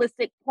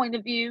holistic point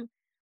of view.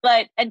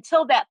 But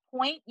until that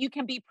point, you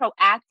can be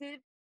proactive.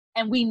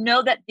 And we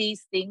know that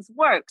these things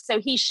work. So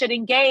he should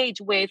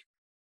engage with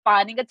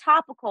finding a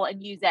topical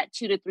and use that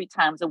 2 to 3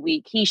 times a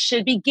week. He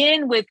should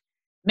begin with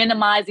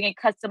minimizing and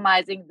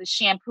customizing the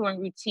shampooing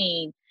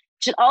routine.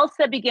 Should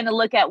also begin to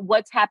look at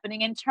what's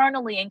happening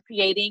internally and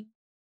creating,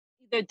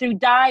 either through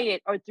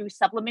diet or through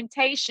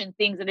supplementation,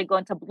 things that are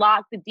going to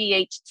block the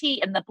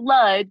DHT in the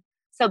blood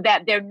so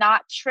that they're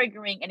not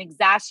triggering and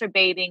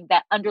exacerbating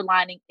that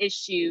underlying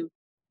issue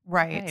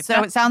Right. Okay, So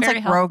that's it sounds very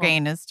like helpful.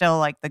 Rogaine is still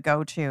like the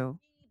go-to.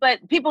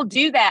 But people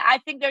do that. I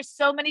think there's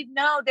so many.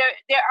 No,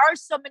 there are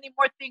so many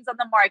more things on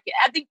the market.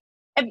 I think.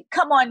 And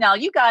come on now,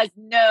 you guys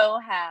know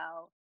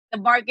how the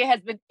market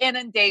has been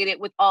inundated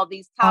with all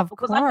these Of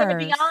topicals. I'm going to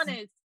be course.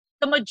 honest.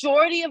 The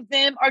majority of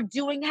them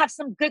have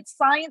some good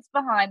science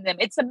behind them.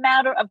 It's a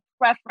matter of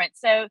preference.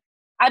 So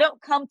I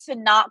don't come to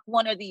knock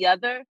one or the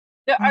other.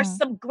 There are Mhm.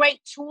 some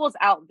great tools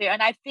out there.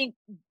 And I think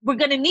we're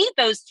going to need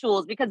those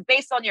tools because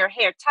based on your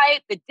hair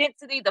type, the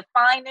density, the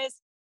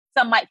fineness,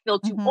 some might feel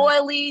too Mhm.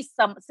 oily.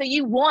 So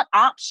you want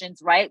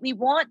options, right? We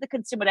want the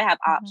consumer to have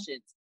Mhm.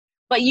 options,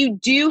 but you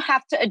do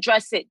have to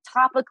address it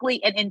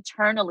topically and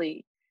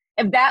internally.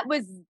 If that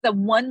was the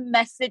one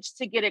message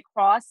to get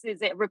across,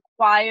 is it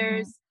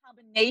requires a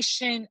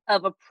combination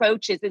of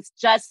approaches. It's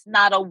just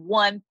not a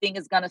one thing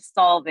is going to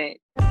solve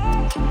it.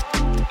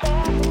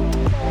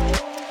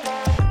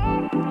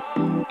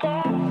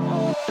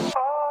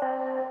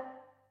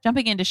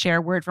 Jumping in to share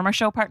a word from our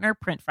show partner,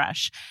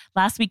 PrintFresh.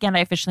 Last weekend, I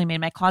officially made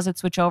my closet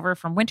switch over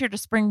from winter to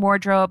spring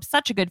wardrobe.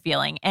 Such a good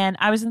feeling. And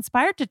I was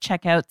inspired to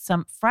check out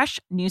some fresh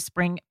new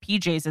spring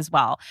PJs as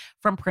well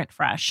from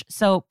PrintFresh.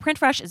 So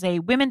PrintFresh is a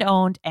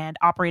women-owned and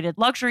operated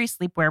luxury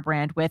sleepwear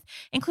brand with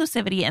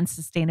inclusivity and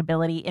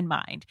sustainability in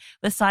mind,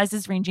 with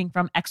sizes ranging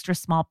from extra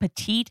small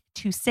petite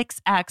to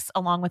 6X,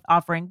 along with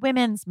offering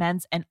women's,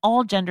 men's, and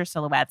all gender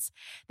silhouettes.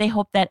 They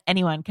hope that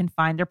anyone can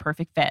find their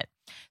perfect fit.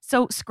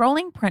 So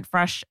scrolling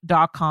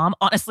printfresh.com,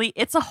 honestly,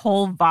 it's a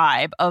whole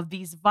vibe of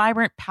these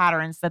vibrant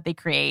patterns that they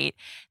create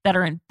that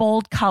are in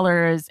bold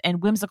colors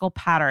and whimsical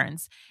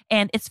patterns.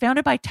 And it's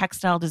founded by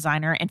textile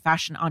designer and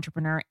fashion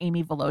entrepreneur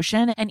Amy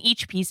Voloshin. And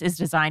each piece is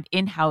designed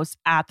in-house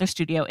at their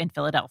studio in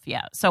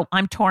Philadelphia. So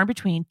I'm torn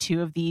between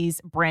two of these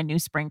brand new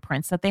spring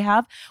prints that they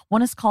have.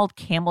 One is called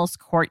Camel's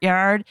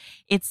Courtyard.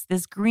 It's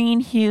this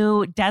green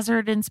hue,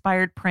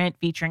 desert-inspired print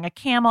featuring a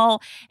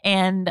camel.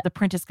 And the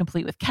print is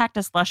complete with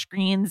cactus, lush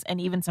greens,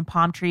 and even some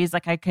palm trees.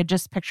 Like I could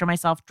just picture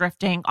myself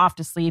drifting off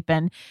to sleep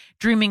and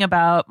dreaming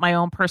about my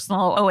own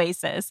personal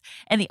oasis.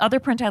 And the other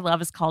print I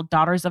love is called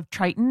Daughters of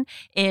Triton.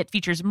 It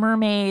features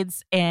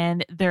mermaids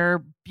and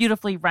they're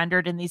beautifully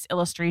rendered in these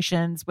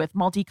illustrations with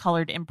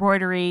multicolored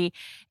embroidery.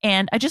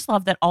 And I just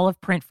love that all of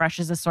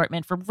PrintFresh's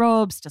assortment, from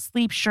robes to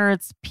sleep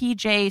shirts,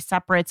 PJ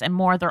separates, and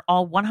more, they're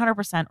all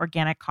 100%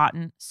 organic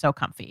cotton, so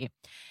comfy.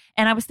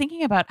 And I was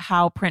thinking about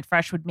how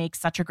PrintFresh would make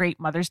such a great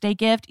Mother's Day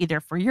gift, either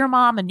for your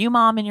mom, a new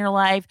mom in your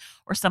life,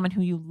 or someone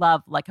who you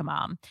love like a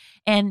mom.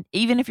 And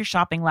even if you're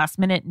shopping last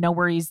minute, no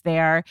worries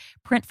there.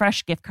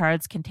 PrintFresh gift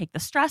cards can take the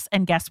stress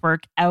and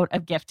guesswork out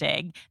of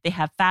gifting. They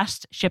have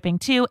fast shipping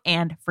too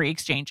and free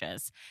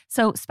exchanges.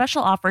 So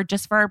special offer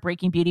just for our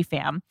Breaking Beauty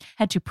fam.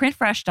 Head to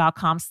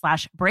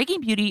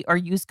printfresh.com/breakingbeauty or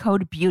use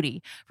code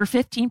BEAUTY for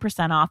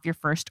 15% off your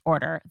first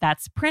order.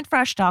 That's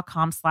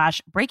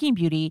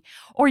printfresh.com/breakingbeauty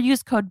or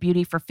use code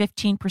BEAUTY for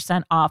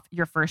 15% off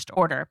your first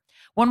order.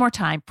 One more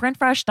time,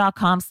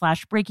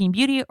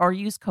 printfresh.com/breakingbeauty or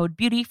use code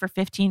BEAUTY for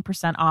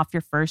 15% off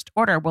your first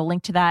order. We'll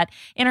link to that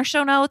in our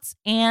show notes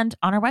and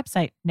on our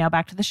website. Now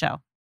back to the show.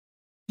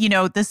 You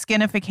know, the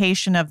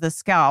skinification of the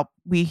scalp,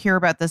 we hear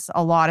about this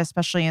a lot,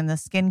 especially in the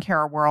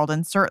skincare world.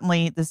 And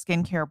certainly the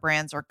skincare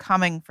brands are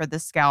coming for the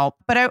scalp.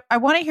 But I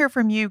want to hear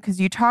from you because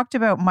you talked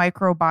about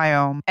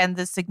microbiome and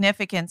the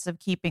significance of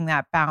keeping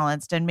that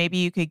balanced. And maybe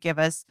you could give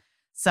us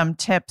some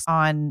tips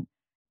on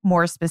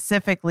more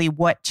specifically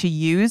what to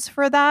use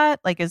for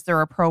that. Like, is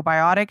there a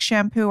probiotic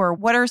shampoo or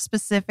what are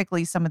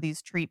specifically some of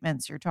these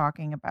treatments you're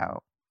talking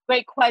about?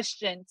 Great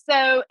question.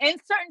 So, in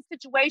certain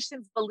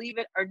situations, believe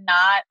it or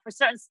not, for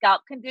certain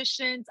scalp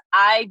conditions,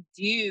 I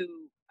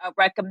do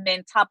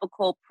recommend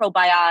topical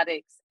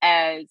probiotics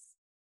as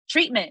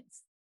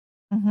treatments.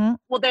 Mm-hmm.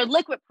 Well, they're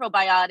liquid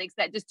probiotics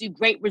that just do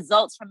great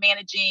results for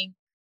managing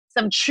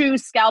some true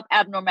scalp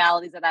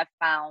abnormalities that I've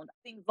found.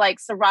 Things like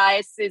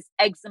psoriasis,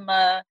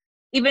 eczema,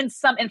 even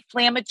some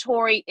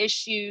inflammatory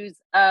issues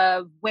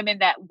of women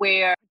that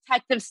wear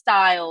protective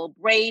style,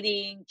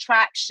 braiding,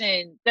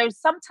 traction. There's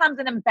sometimes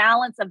an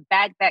imbalance of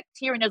bad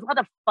bacteria, and there's a lot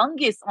of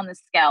fungus on the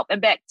scalp and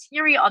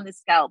bacteria on the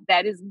scalp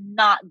that is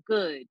not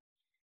good.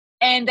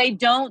 And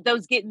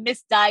those get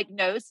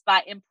misdiagnosed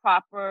by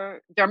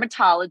improper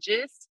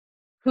dermatologists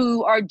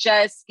who are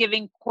just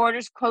giving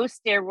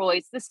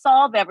corticosteroids to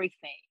solve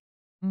everything.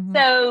 Mm-hmm.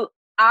 So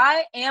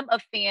I am a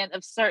fan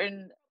of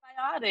certain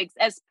probiotics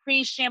as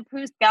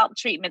pre-shampoo scalp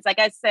treatments. Like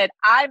I said,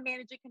 I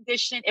manage a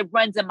condition. It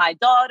runs in my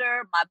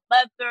daughter, my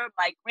mother,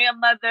 my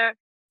grandmother.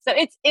 So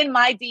it's in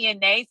my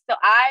DNA. So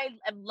I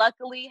am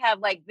luckily have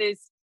like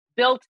this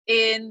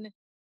built-in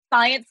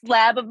science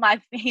lab of my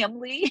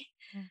family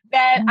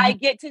that I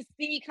get to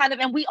see kind of,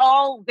 and we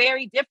all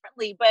vary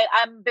differently, but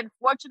I've been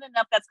fortunate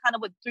enough. That's kind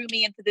of what threw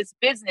me into this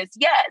business.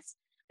 Yes,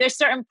 there's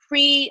certain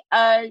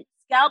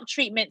scalp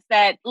treatments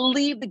that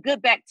leave the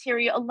good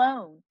bacteria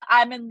alone.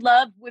 I'm in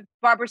love with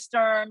Barbara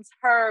Sturm's.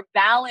 Her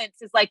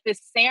Balance is like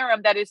this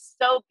serum that is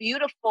so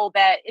beautiful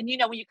that, and you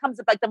know, when it comes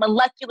to like the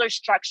molecular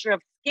structure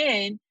of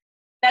skin,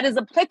 that is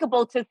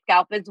applicable to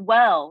scalp as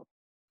well.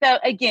 So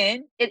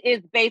again, it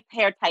is based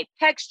hair type,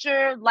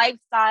 texture,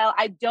 lifestyle.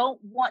 I don't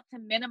want to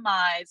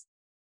minimize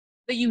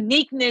the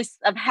uniqueness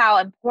of how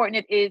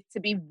important it is to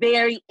be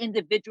very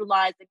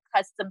individualized and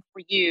custom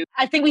for you.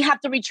 I think we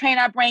have to retrain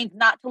our brains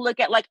not to look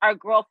at like our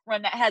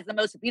girlfriend that has the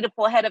most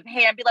beautiful head of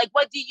hair and be like,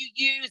 what do you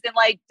use? And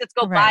like, just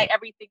go buy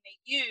everything they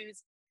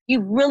use.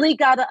 You really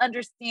got to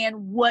understand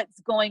what's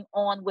going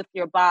on with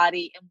your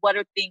body and what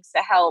are things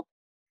to help,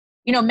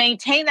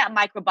 maintain that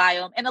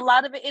microbiome. And a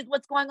lot of it is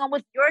what's going on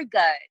with your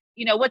gut,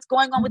 what's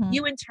going on with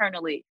you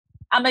internally.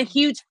 I'm a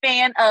huge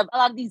fan of a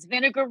lot of these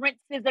vinegar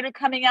rinses that are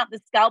coming out, the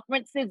scalp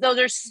rinses. Those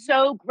are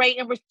so great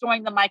in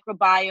restoring the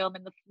microbiome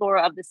and the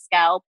flora of the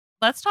scalp.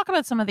 Let's talk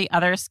about some of the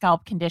other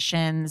scalp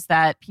conditions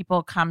that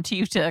people come to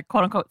you to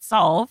quote unquote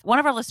solve. One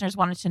of our listeners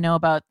wanted to know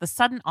about the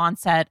sudden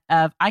onset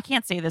of, I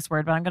can't say this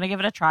word, but I'm going to give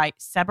it a try.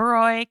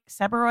 Seborrheic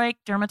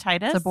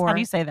dermatitis. How do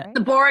you say that?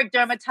 Seborrheic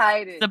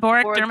dermatitis.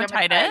 Seborrheic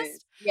dermatitis.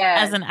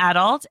 Yes. As an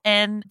adult.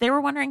 And they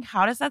were wondering,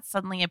 how does that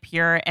suddenly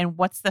appear and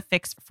what's the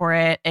fix for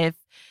it? If,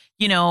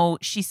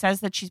 she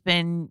says that she's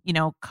been,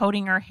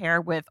 coating her hair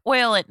with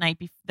oil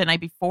the night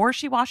before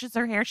she washes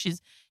her hair.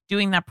 She's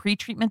doing that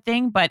pre-treatment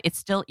thing, but it's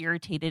still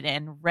irritated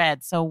and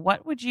red. So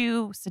what would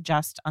you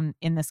suggest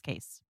in this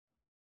case?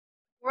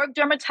 Seborrheic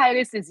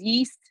dermatitis is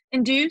yeast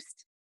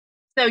induced.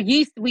 So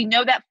yeast, we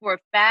know that for a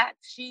fact.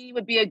 She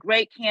would be a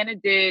great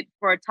candidate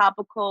for a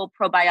topical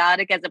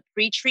probiotic as a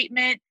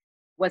pre-treatment.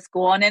 What's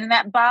going on in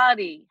that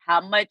body? How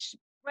much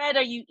bread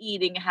are you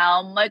eating?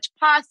 How much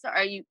pasta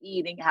are you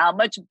eating? How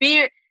much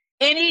beer?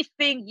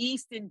 Anything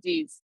yeast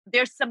induced.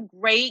 There's some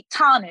great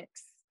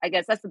tonics. I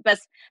guess that's the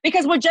best,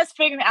 because we're just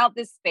figuring out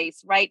this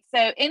space, right?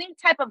 So any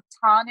type of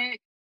tonic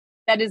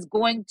that is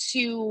going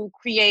to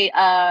create,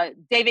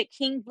 David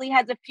Kingsley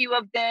has a few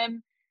of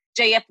them.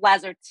 JF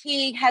Lazar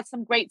Teague has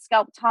some great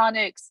scalp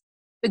tonics.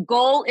 The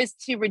goal is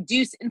to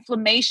reduce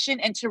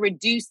inflammation and to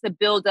reduce the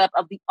buildup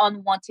of the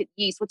unwanted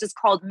yeast, which is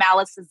called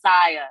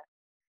Malassezia.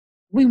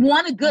 We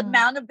want a good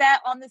amount of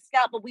that on the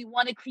scalp, but we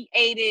want to create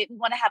it. We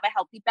want to have a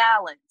healthy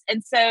balance.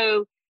 And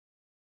so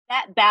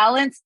that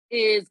balance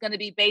is going to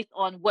be based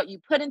on what you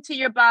put into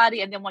your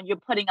body and then what you're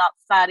putting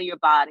outside of your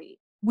body.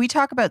 We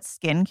talk about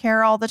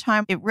skincare all the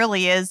time. It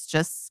really is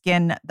just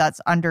skin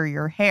that's under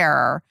your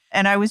hair.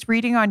 And I was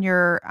reading on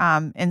your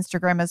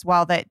Instagram as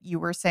well that you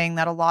were saying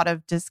that a lot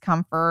of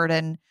discomfort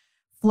and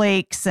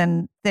flakes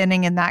and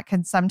thinning and that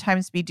can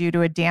sometimes be due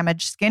to a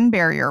damaged skin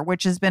barrier,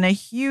 which has been a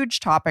huge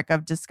topic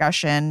of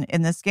discussion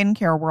in the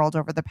skincare world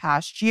over the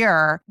past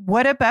year.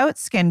 What about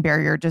skin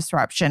barrier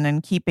disruption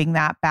and keeping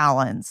that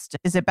balanced?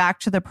 Is it back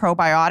to the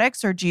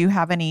probiotics or do you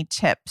have any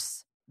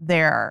tips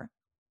there?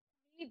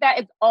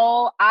 That is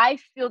all. I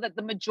feel that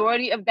the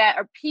majority of that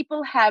are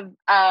people have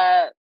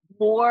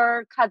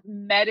more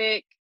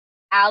cosmetic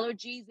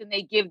allergies than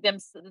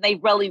they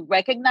really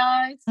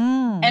recognize.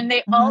 And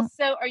they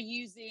also are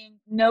using,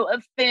 no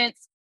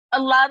offense,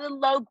 a lot of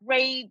low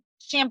grade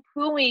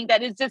shampooing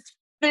that is just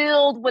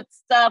filled with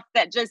stuff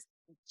that just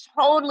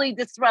totally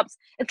disrupts.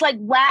 It's like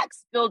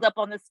wax buildup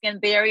on the skin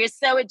barrier.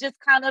 So it just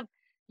kind of,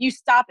 you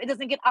stop, it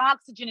doesn't get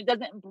oxygen, it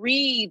doesn't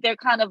breathe. They're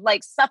kind of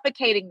like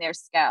suffocating their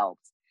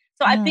scalps.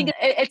 So I think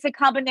it's a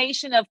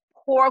combination of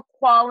poor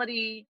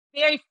quality,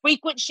 very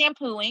frequent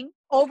shampooing,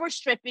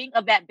 overstripping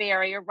of that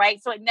barrier, right?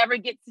 So it never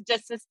gets to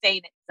just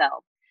sustain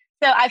itself.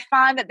 So I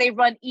find that they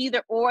run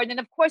either or. And then,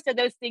 of course, there are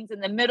those things in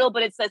the middle,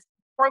 but it says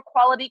poor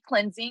quality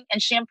cleansing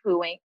and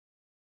shampooing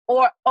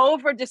or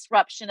over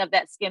disruption of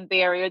that skin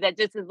barrier that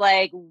just is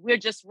like, we're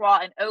just raw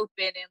and open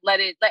and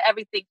let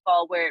everything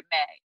fall where it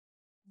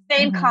may.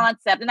 Same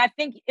concept. And I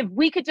think if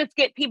we could just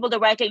get people to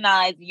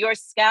recognize your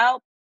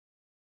scalp,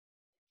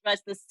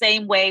 address the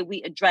same way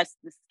we address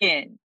the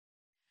skin.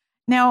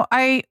 Now,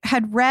 I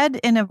had read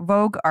in a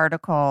Vogue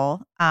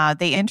article,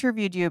 they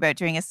interviewed you about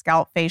doing a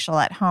scalp facial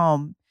at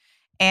home.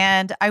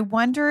 And I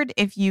wondered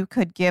if you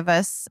could give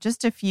us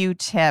just a few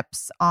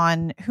tips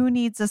on who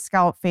needs a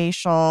scalp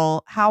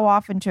facial, how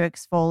often to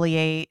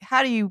exfoliate,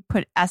 how do you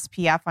put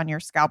SPF on your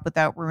scalp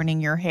without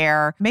ruining your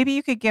hair? Maybe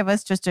you could give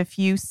us just a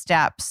few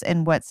steps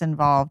in what's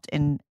involved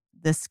in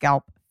the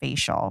scalp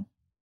facial.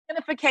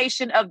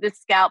 Identification of the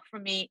scalp for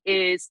me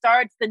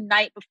starts the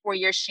night before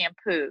your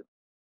shampoo.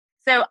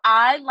 So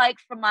I like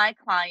for my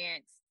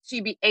clients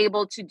to be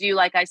able to do,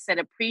 like I said,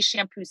 a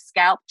pre-shampoo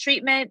scalp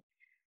treatment.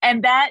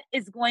 And that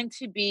is going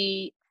to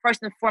be,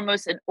 first and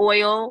foremost, an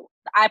oil.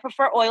 I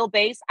prefer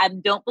oil-based. I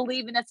don't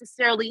believe in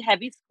necessarily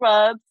heavy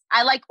scrubs.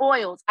 I like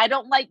oils. I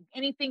don't like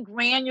anything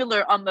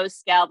granular on most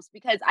scalps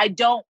because I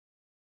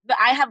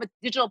have a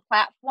digital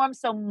platform.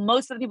 So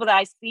most of the people that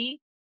I see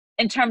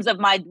in terms of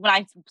when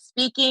I'm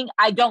speaking,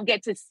 I don't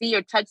get to see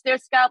or touch their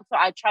scalp. So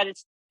I try to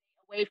stay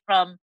away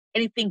from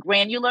anything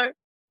granular.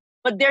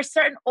 But there's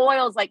certain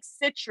oils like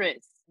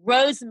citrus,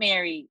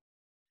 rosemary,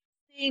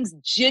 things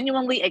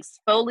genuinely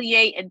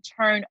exfoliate and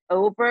turn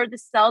over the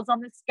cells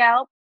on the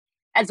scalp,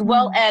 as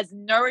well as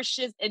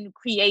nourishes and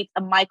creates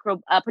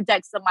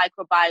protects the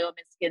microbiome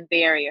and skin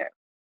barrier.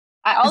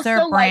 Is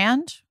there a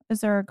brand? Is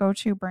there a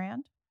go-to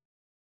brand?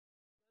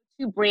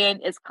 Go-to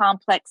brand is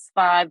Complex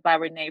 5 by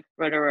Renee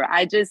Fruterer.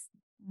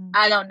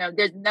 I don't know.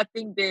 There's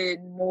nothing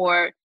been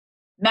more Leave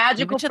it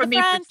magical to for the me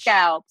for French.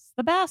 scalp. It's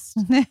the best.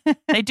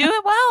 They do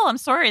it well. I'm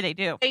sorry, they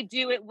do. They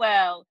do it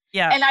well.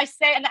 Yeah. And I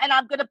say, and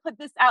I'm going to put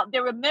this out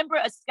there. Remember,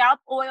 a scalp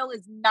oil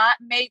is not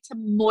made to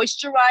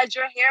moisturize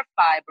your hair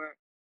fiber.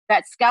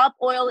 That scalp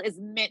oil is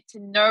meant to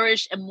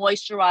nourish and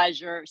moisturize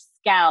your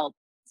scalp.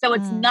 So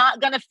it's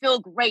not going to feel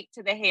great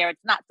to the hair.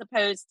 It's not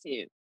supposed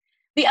to.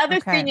 The other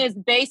thing is,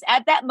 based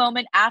at that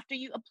moment after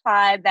you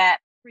apply that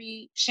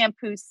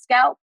pre-shampoo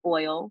scalp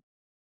oil,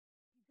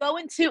 go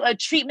into a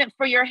treatment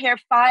for your hair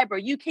fiber.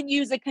 You can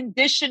use a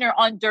conditioner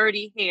on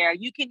dirty hair.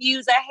 You can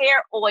use a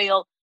hair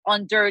oil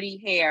on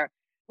dirty hair.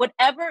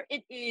 Whatever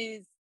it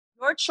is,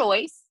 your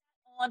choice,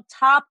 on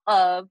top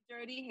of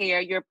dirty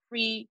hair, your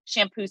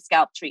pre-shampoo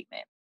scalp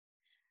treatment.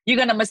 You're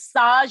going to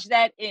massage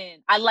that in.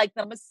 I like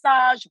the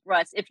massage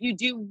brush. If you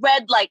do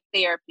red light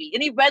therapy,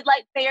 any red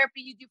light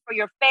therapy you do for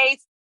your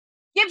face,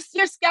 gives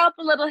your scalp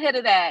a little hit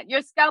of that.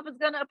 Your scalp is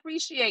going to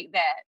appreciate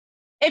that.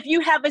 If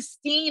you have a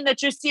steam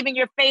that you're steaming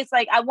your face,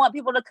 like I want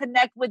people to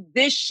connect with,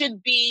 this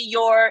should be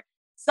your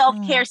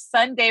self-care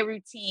Sunday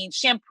routine.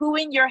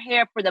 Shampooing your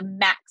hair for the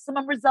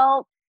maximum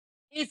result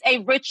is a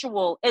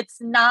ritual. It's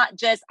not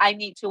just, I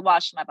need to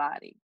wash my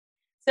body.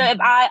 So if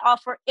I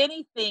offer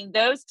anything,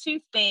 those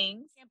two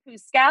things, shampoo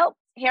scalp,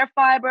 hair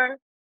fiber,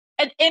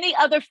 and any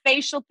other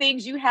facial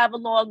things you have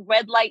along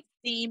red light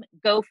steam,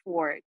 go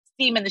for it.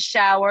 Steam in the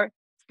shower,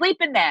 sleep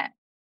in that.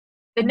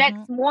 The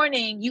next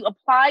morning, you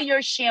apply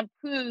your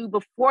shampoo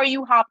before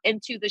you hop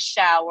into the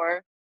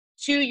shower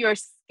to your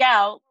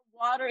scalp.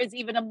 Water is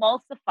even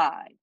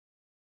emulsified.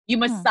 You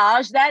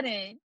massage that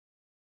in.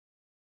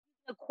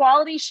 The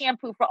quality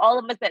shampoo for all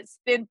of us that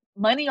spend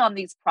money on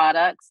these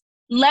products.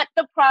 Let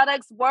the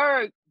products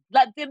work.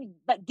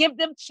 Give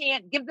them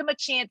a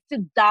chance to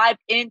dive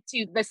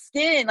into the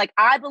skin. Like,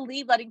 I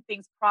believe letting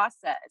things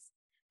process.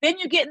 Then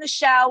you get in the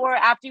shower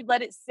after you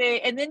let it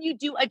sit, and then you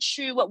do a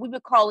true, what we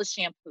would call a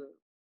shampoo.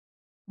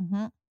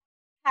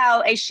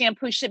 How a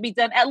shampoo should be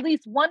done. At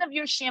least one of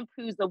your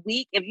shampoos a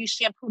week, if you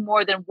shampoo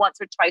more than once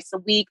or twice a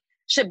week,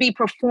 should be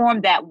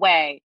performed that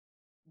way.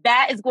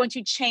 That is going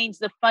to change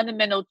the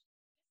fundamental.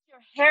 Your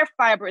hair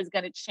fiber is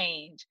going to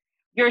change.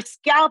 Your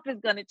scalp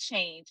is going to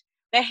change.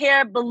 The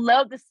hair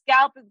below the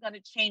scalp is going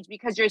to change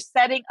because you're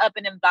setting up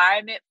an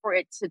environment for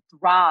it to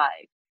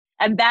thrive.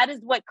 And that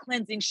is what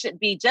cleansing should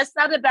be. Just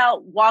not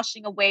about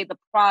washing away the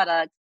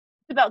product.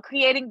 It's about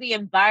creating the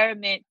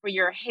environment for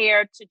your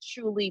hair to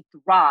truly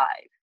thrive.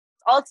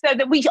 Also,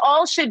 that we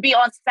all should be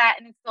on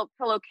satin and silk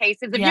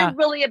pillowcases. If you're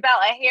really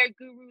about a hair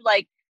guru,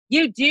 like,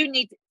 you do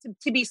need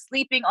to be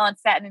sleeping on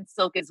satin and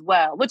silk as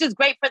well, which is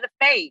great for the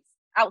face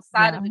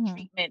outside of the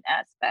treatment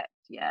aspect.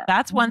 Yeah.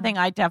 That's one thing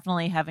I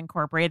definitely have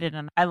incorporated,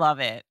 and I love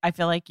it. I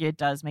feel like it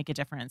does make a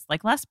difference,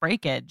 like less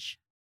breakage.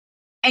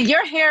 And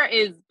your hair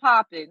is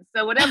popping.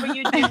 So whatever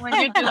you're doing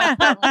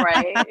something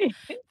right.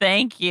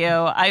 Thank you.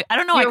 I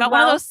don't know. You're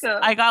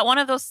I got one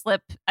of those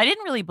slip. I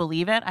didn't really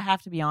believe it, I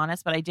have to be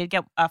honest, but I did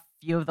get a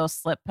few of those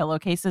slip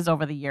pillowcases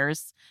over the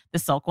years, the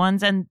silk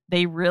ones, and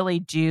they really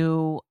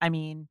do. I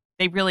mean,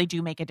 they really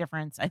do make a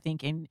difference, I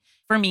think, in,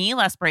 for me,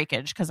 less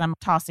breakage because I'm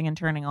tossing and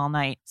turning all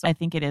night. So I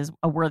think it is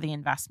a worthy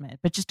investment.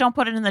 But just don't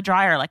put it in the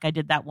dryer like I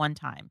did that one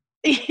time.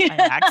 By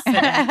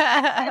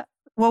accident.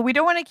 Well, we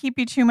don't want to keep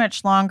you too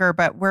much longer,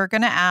 but we're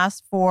going to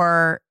ask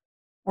for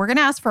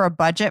a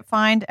budget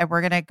find, and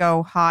we're going to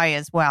go high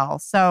as well.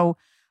 So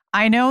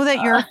I know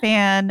that you're a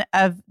fan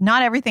of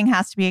not everything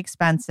has to be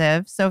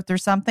expensive. So if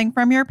there's something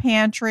from your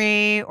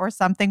pantry or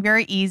something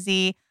very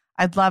easy,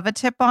 I'd love a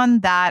tip on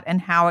that and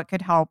how it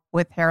could help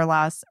with hair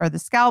loss or the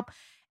scalp.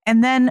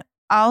 And then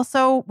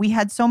also, we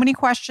had so many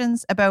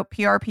questions about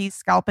PRP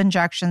scalp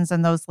injections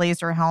and those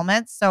laser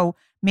helmets. So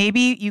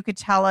maybe you could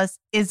tell us,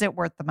 is it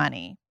worth the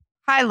money?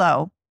 High,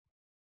 low.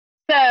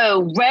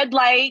 So red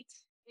light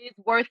is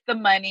worth the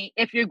money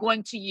if you're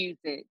going to use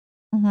it.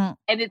 And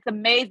it's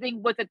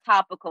amazing with the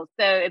topical.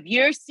 So if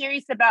you're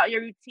serious about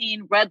your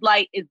routine, red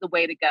light is the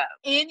way to go.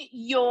 In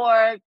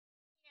your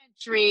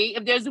pantry,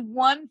 if there's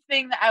one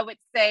thing that I would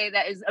say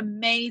that is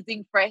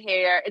amazing for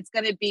hair, it's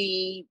going to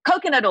be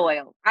coconut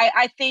oil.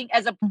 I think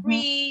as a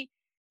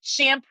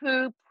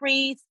pre-shampoo,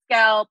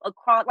 pre-scalp,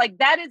 across, like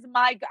that is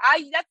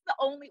that's the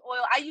only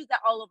oil. I use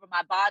that all over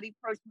my body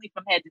personally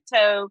from head to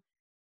toe.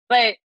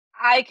 But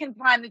I can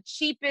find the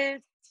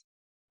cheapest,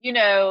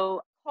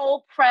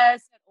 cold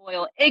press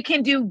oil. It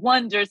can do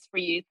wonders for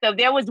you. So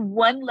there was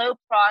one low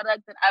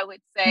product that I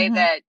would say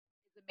that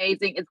is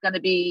amazing. It's going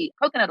to be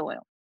coconut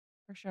oil.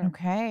 For sure.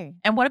 Okay.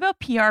 And what about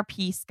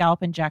PRP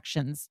scalp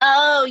injections?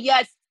 Oh,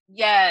 yes.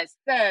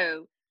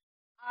 So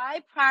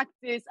I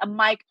practice a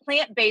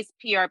plant-based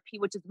PRP,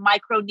 which is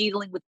micro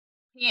needling with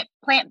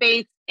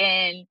plant-based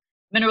and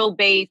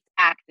mineral-based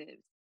actives.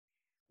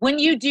 When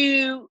you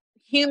do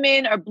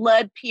human or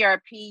blood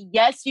PRP,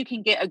 yes, you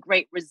can get a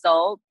great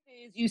result.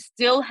 You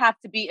still have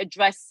to be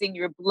addressing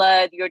your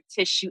blood, your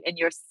tissue, and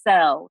your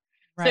cell.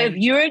 Right. So if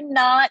you're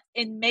not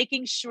in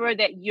making sure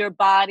that your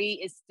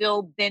body is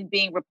still then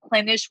being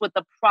replenished with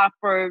the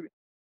proper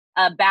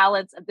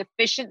balance of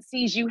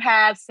deficiencies you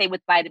have, say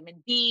with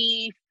vitamin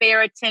D,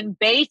 ferritin,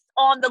 based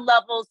on the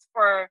levels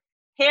for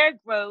hair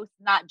growth,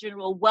 not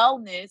general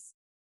wellness,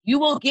 you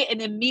will get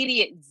an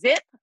immediate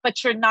zip,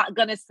 but you're not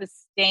going to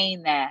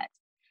sustain that.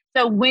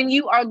 So when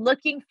you are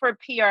looking for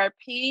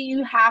PRP,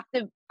 you have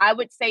to, I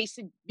would say,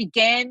 to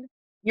begin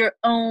your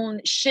own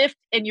shift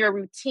in your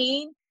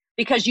routine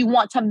because you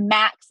want to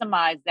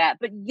maximize that.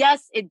 But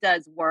yes, it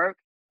does work,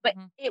 but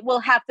it will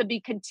have to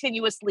be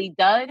continuously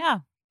done. Yeah.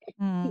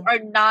 You are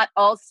not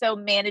also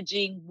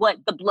managing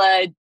what's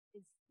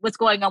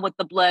going on with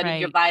the blood in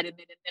your vitamin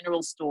and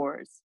mineral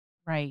stores.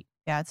 Right.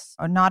 Yeah, it's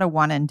not a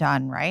one and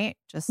done, right?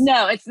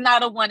 No, it's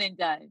not a one and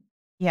done.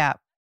 Yeah.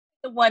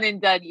 The one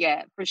and done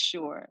yet, for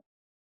sure.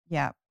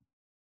 Yeah.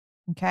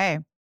 Okay.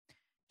 Do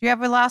you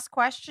have a last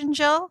question,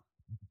 Jill?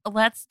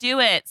 Let's do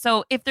it.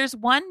 So if there's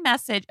one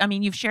message, I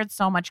mean, you've shared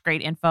so much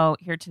great info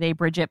here today,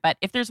 Bridgette, but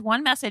if there's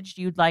one message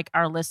you'd like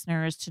our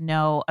listeners to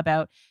know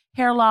about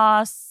hair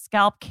loss,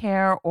 scalp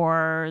care,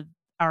 or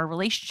our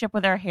relationship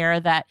with our hair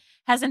that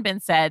hasn't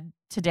been said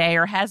today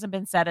or hasn't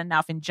been said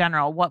enough in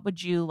general, what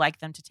would you like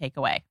them to take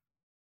away?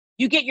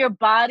 You get your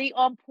body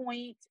on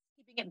point,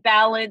 keeping it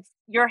balanced.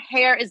 Your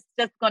hair is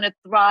just going to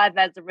thrive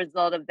as a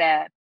result of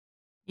that.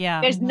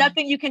 Yeah. There's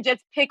nothing you can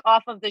just pick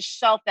off of the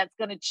shelf that's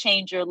going to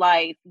change your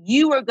life.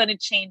 You are going to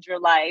change your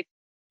life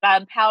by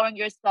empowering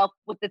yourself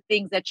with the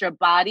things that your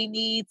body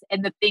needs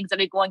and the things that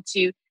are going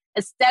to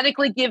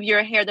aesthetically give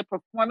your hair the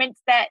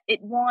performance that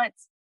it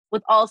wants,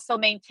 with also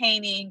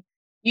maintaining,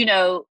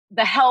 the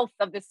health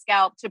of the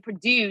scalp to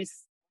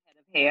produce a head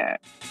of hair.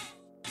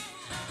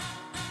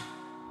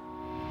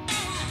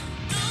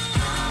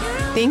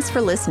 Thanks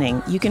for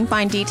listening. You can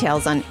find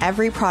details on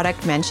every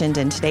product mentioned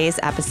in today's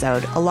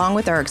episode, along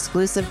with our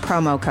exclusive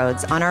promo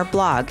codes on our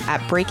blog at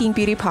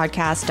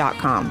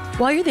breakingbeautypodcast.com.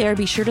 While you're there,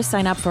 be sure to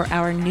sign up for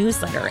our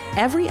newsletter.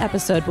 Every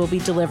episode will be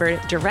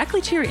delivered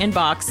directly to your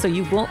inbox, so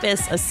you won't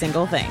miss a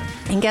single thing.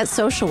 And get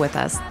social with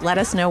us. Let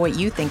us know what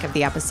you think of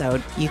the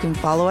episode. You can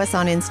follow us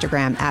on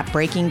Instagram at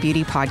Breaking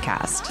Beauty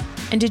Podcast.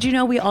 And did you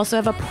know we also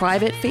have a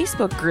private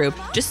Facebook group?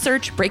 Just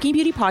search Breaking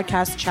Beauty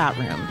Podcast Chat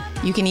Room.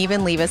 You can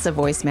even leave us a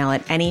voicemail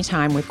at any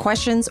time with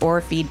questions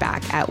or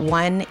feedback at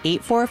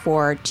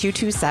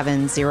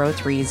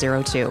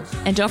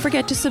 1-844-227-0302. And don't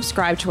forget to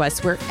subscribe to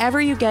us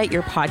wherever you get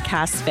your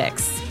podcasts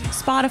fix.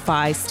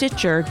 Spotify,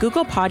 Stitcher,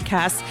 Google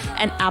Podcasts,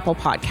 and Apple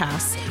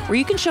Podcasts, where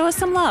you can show us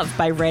some love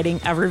by writing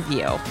a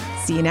review.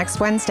 See you next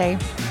Wednesday.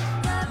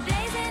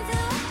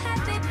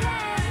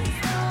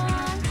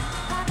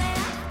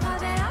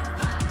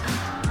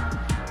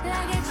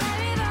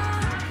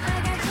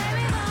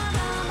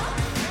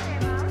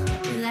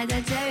 Like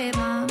a cherry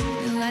bomb,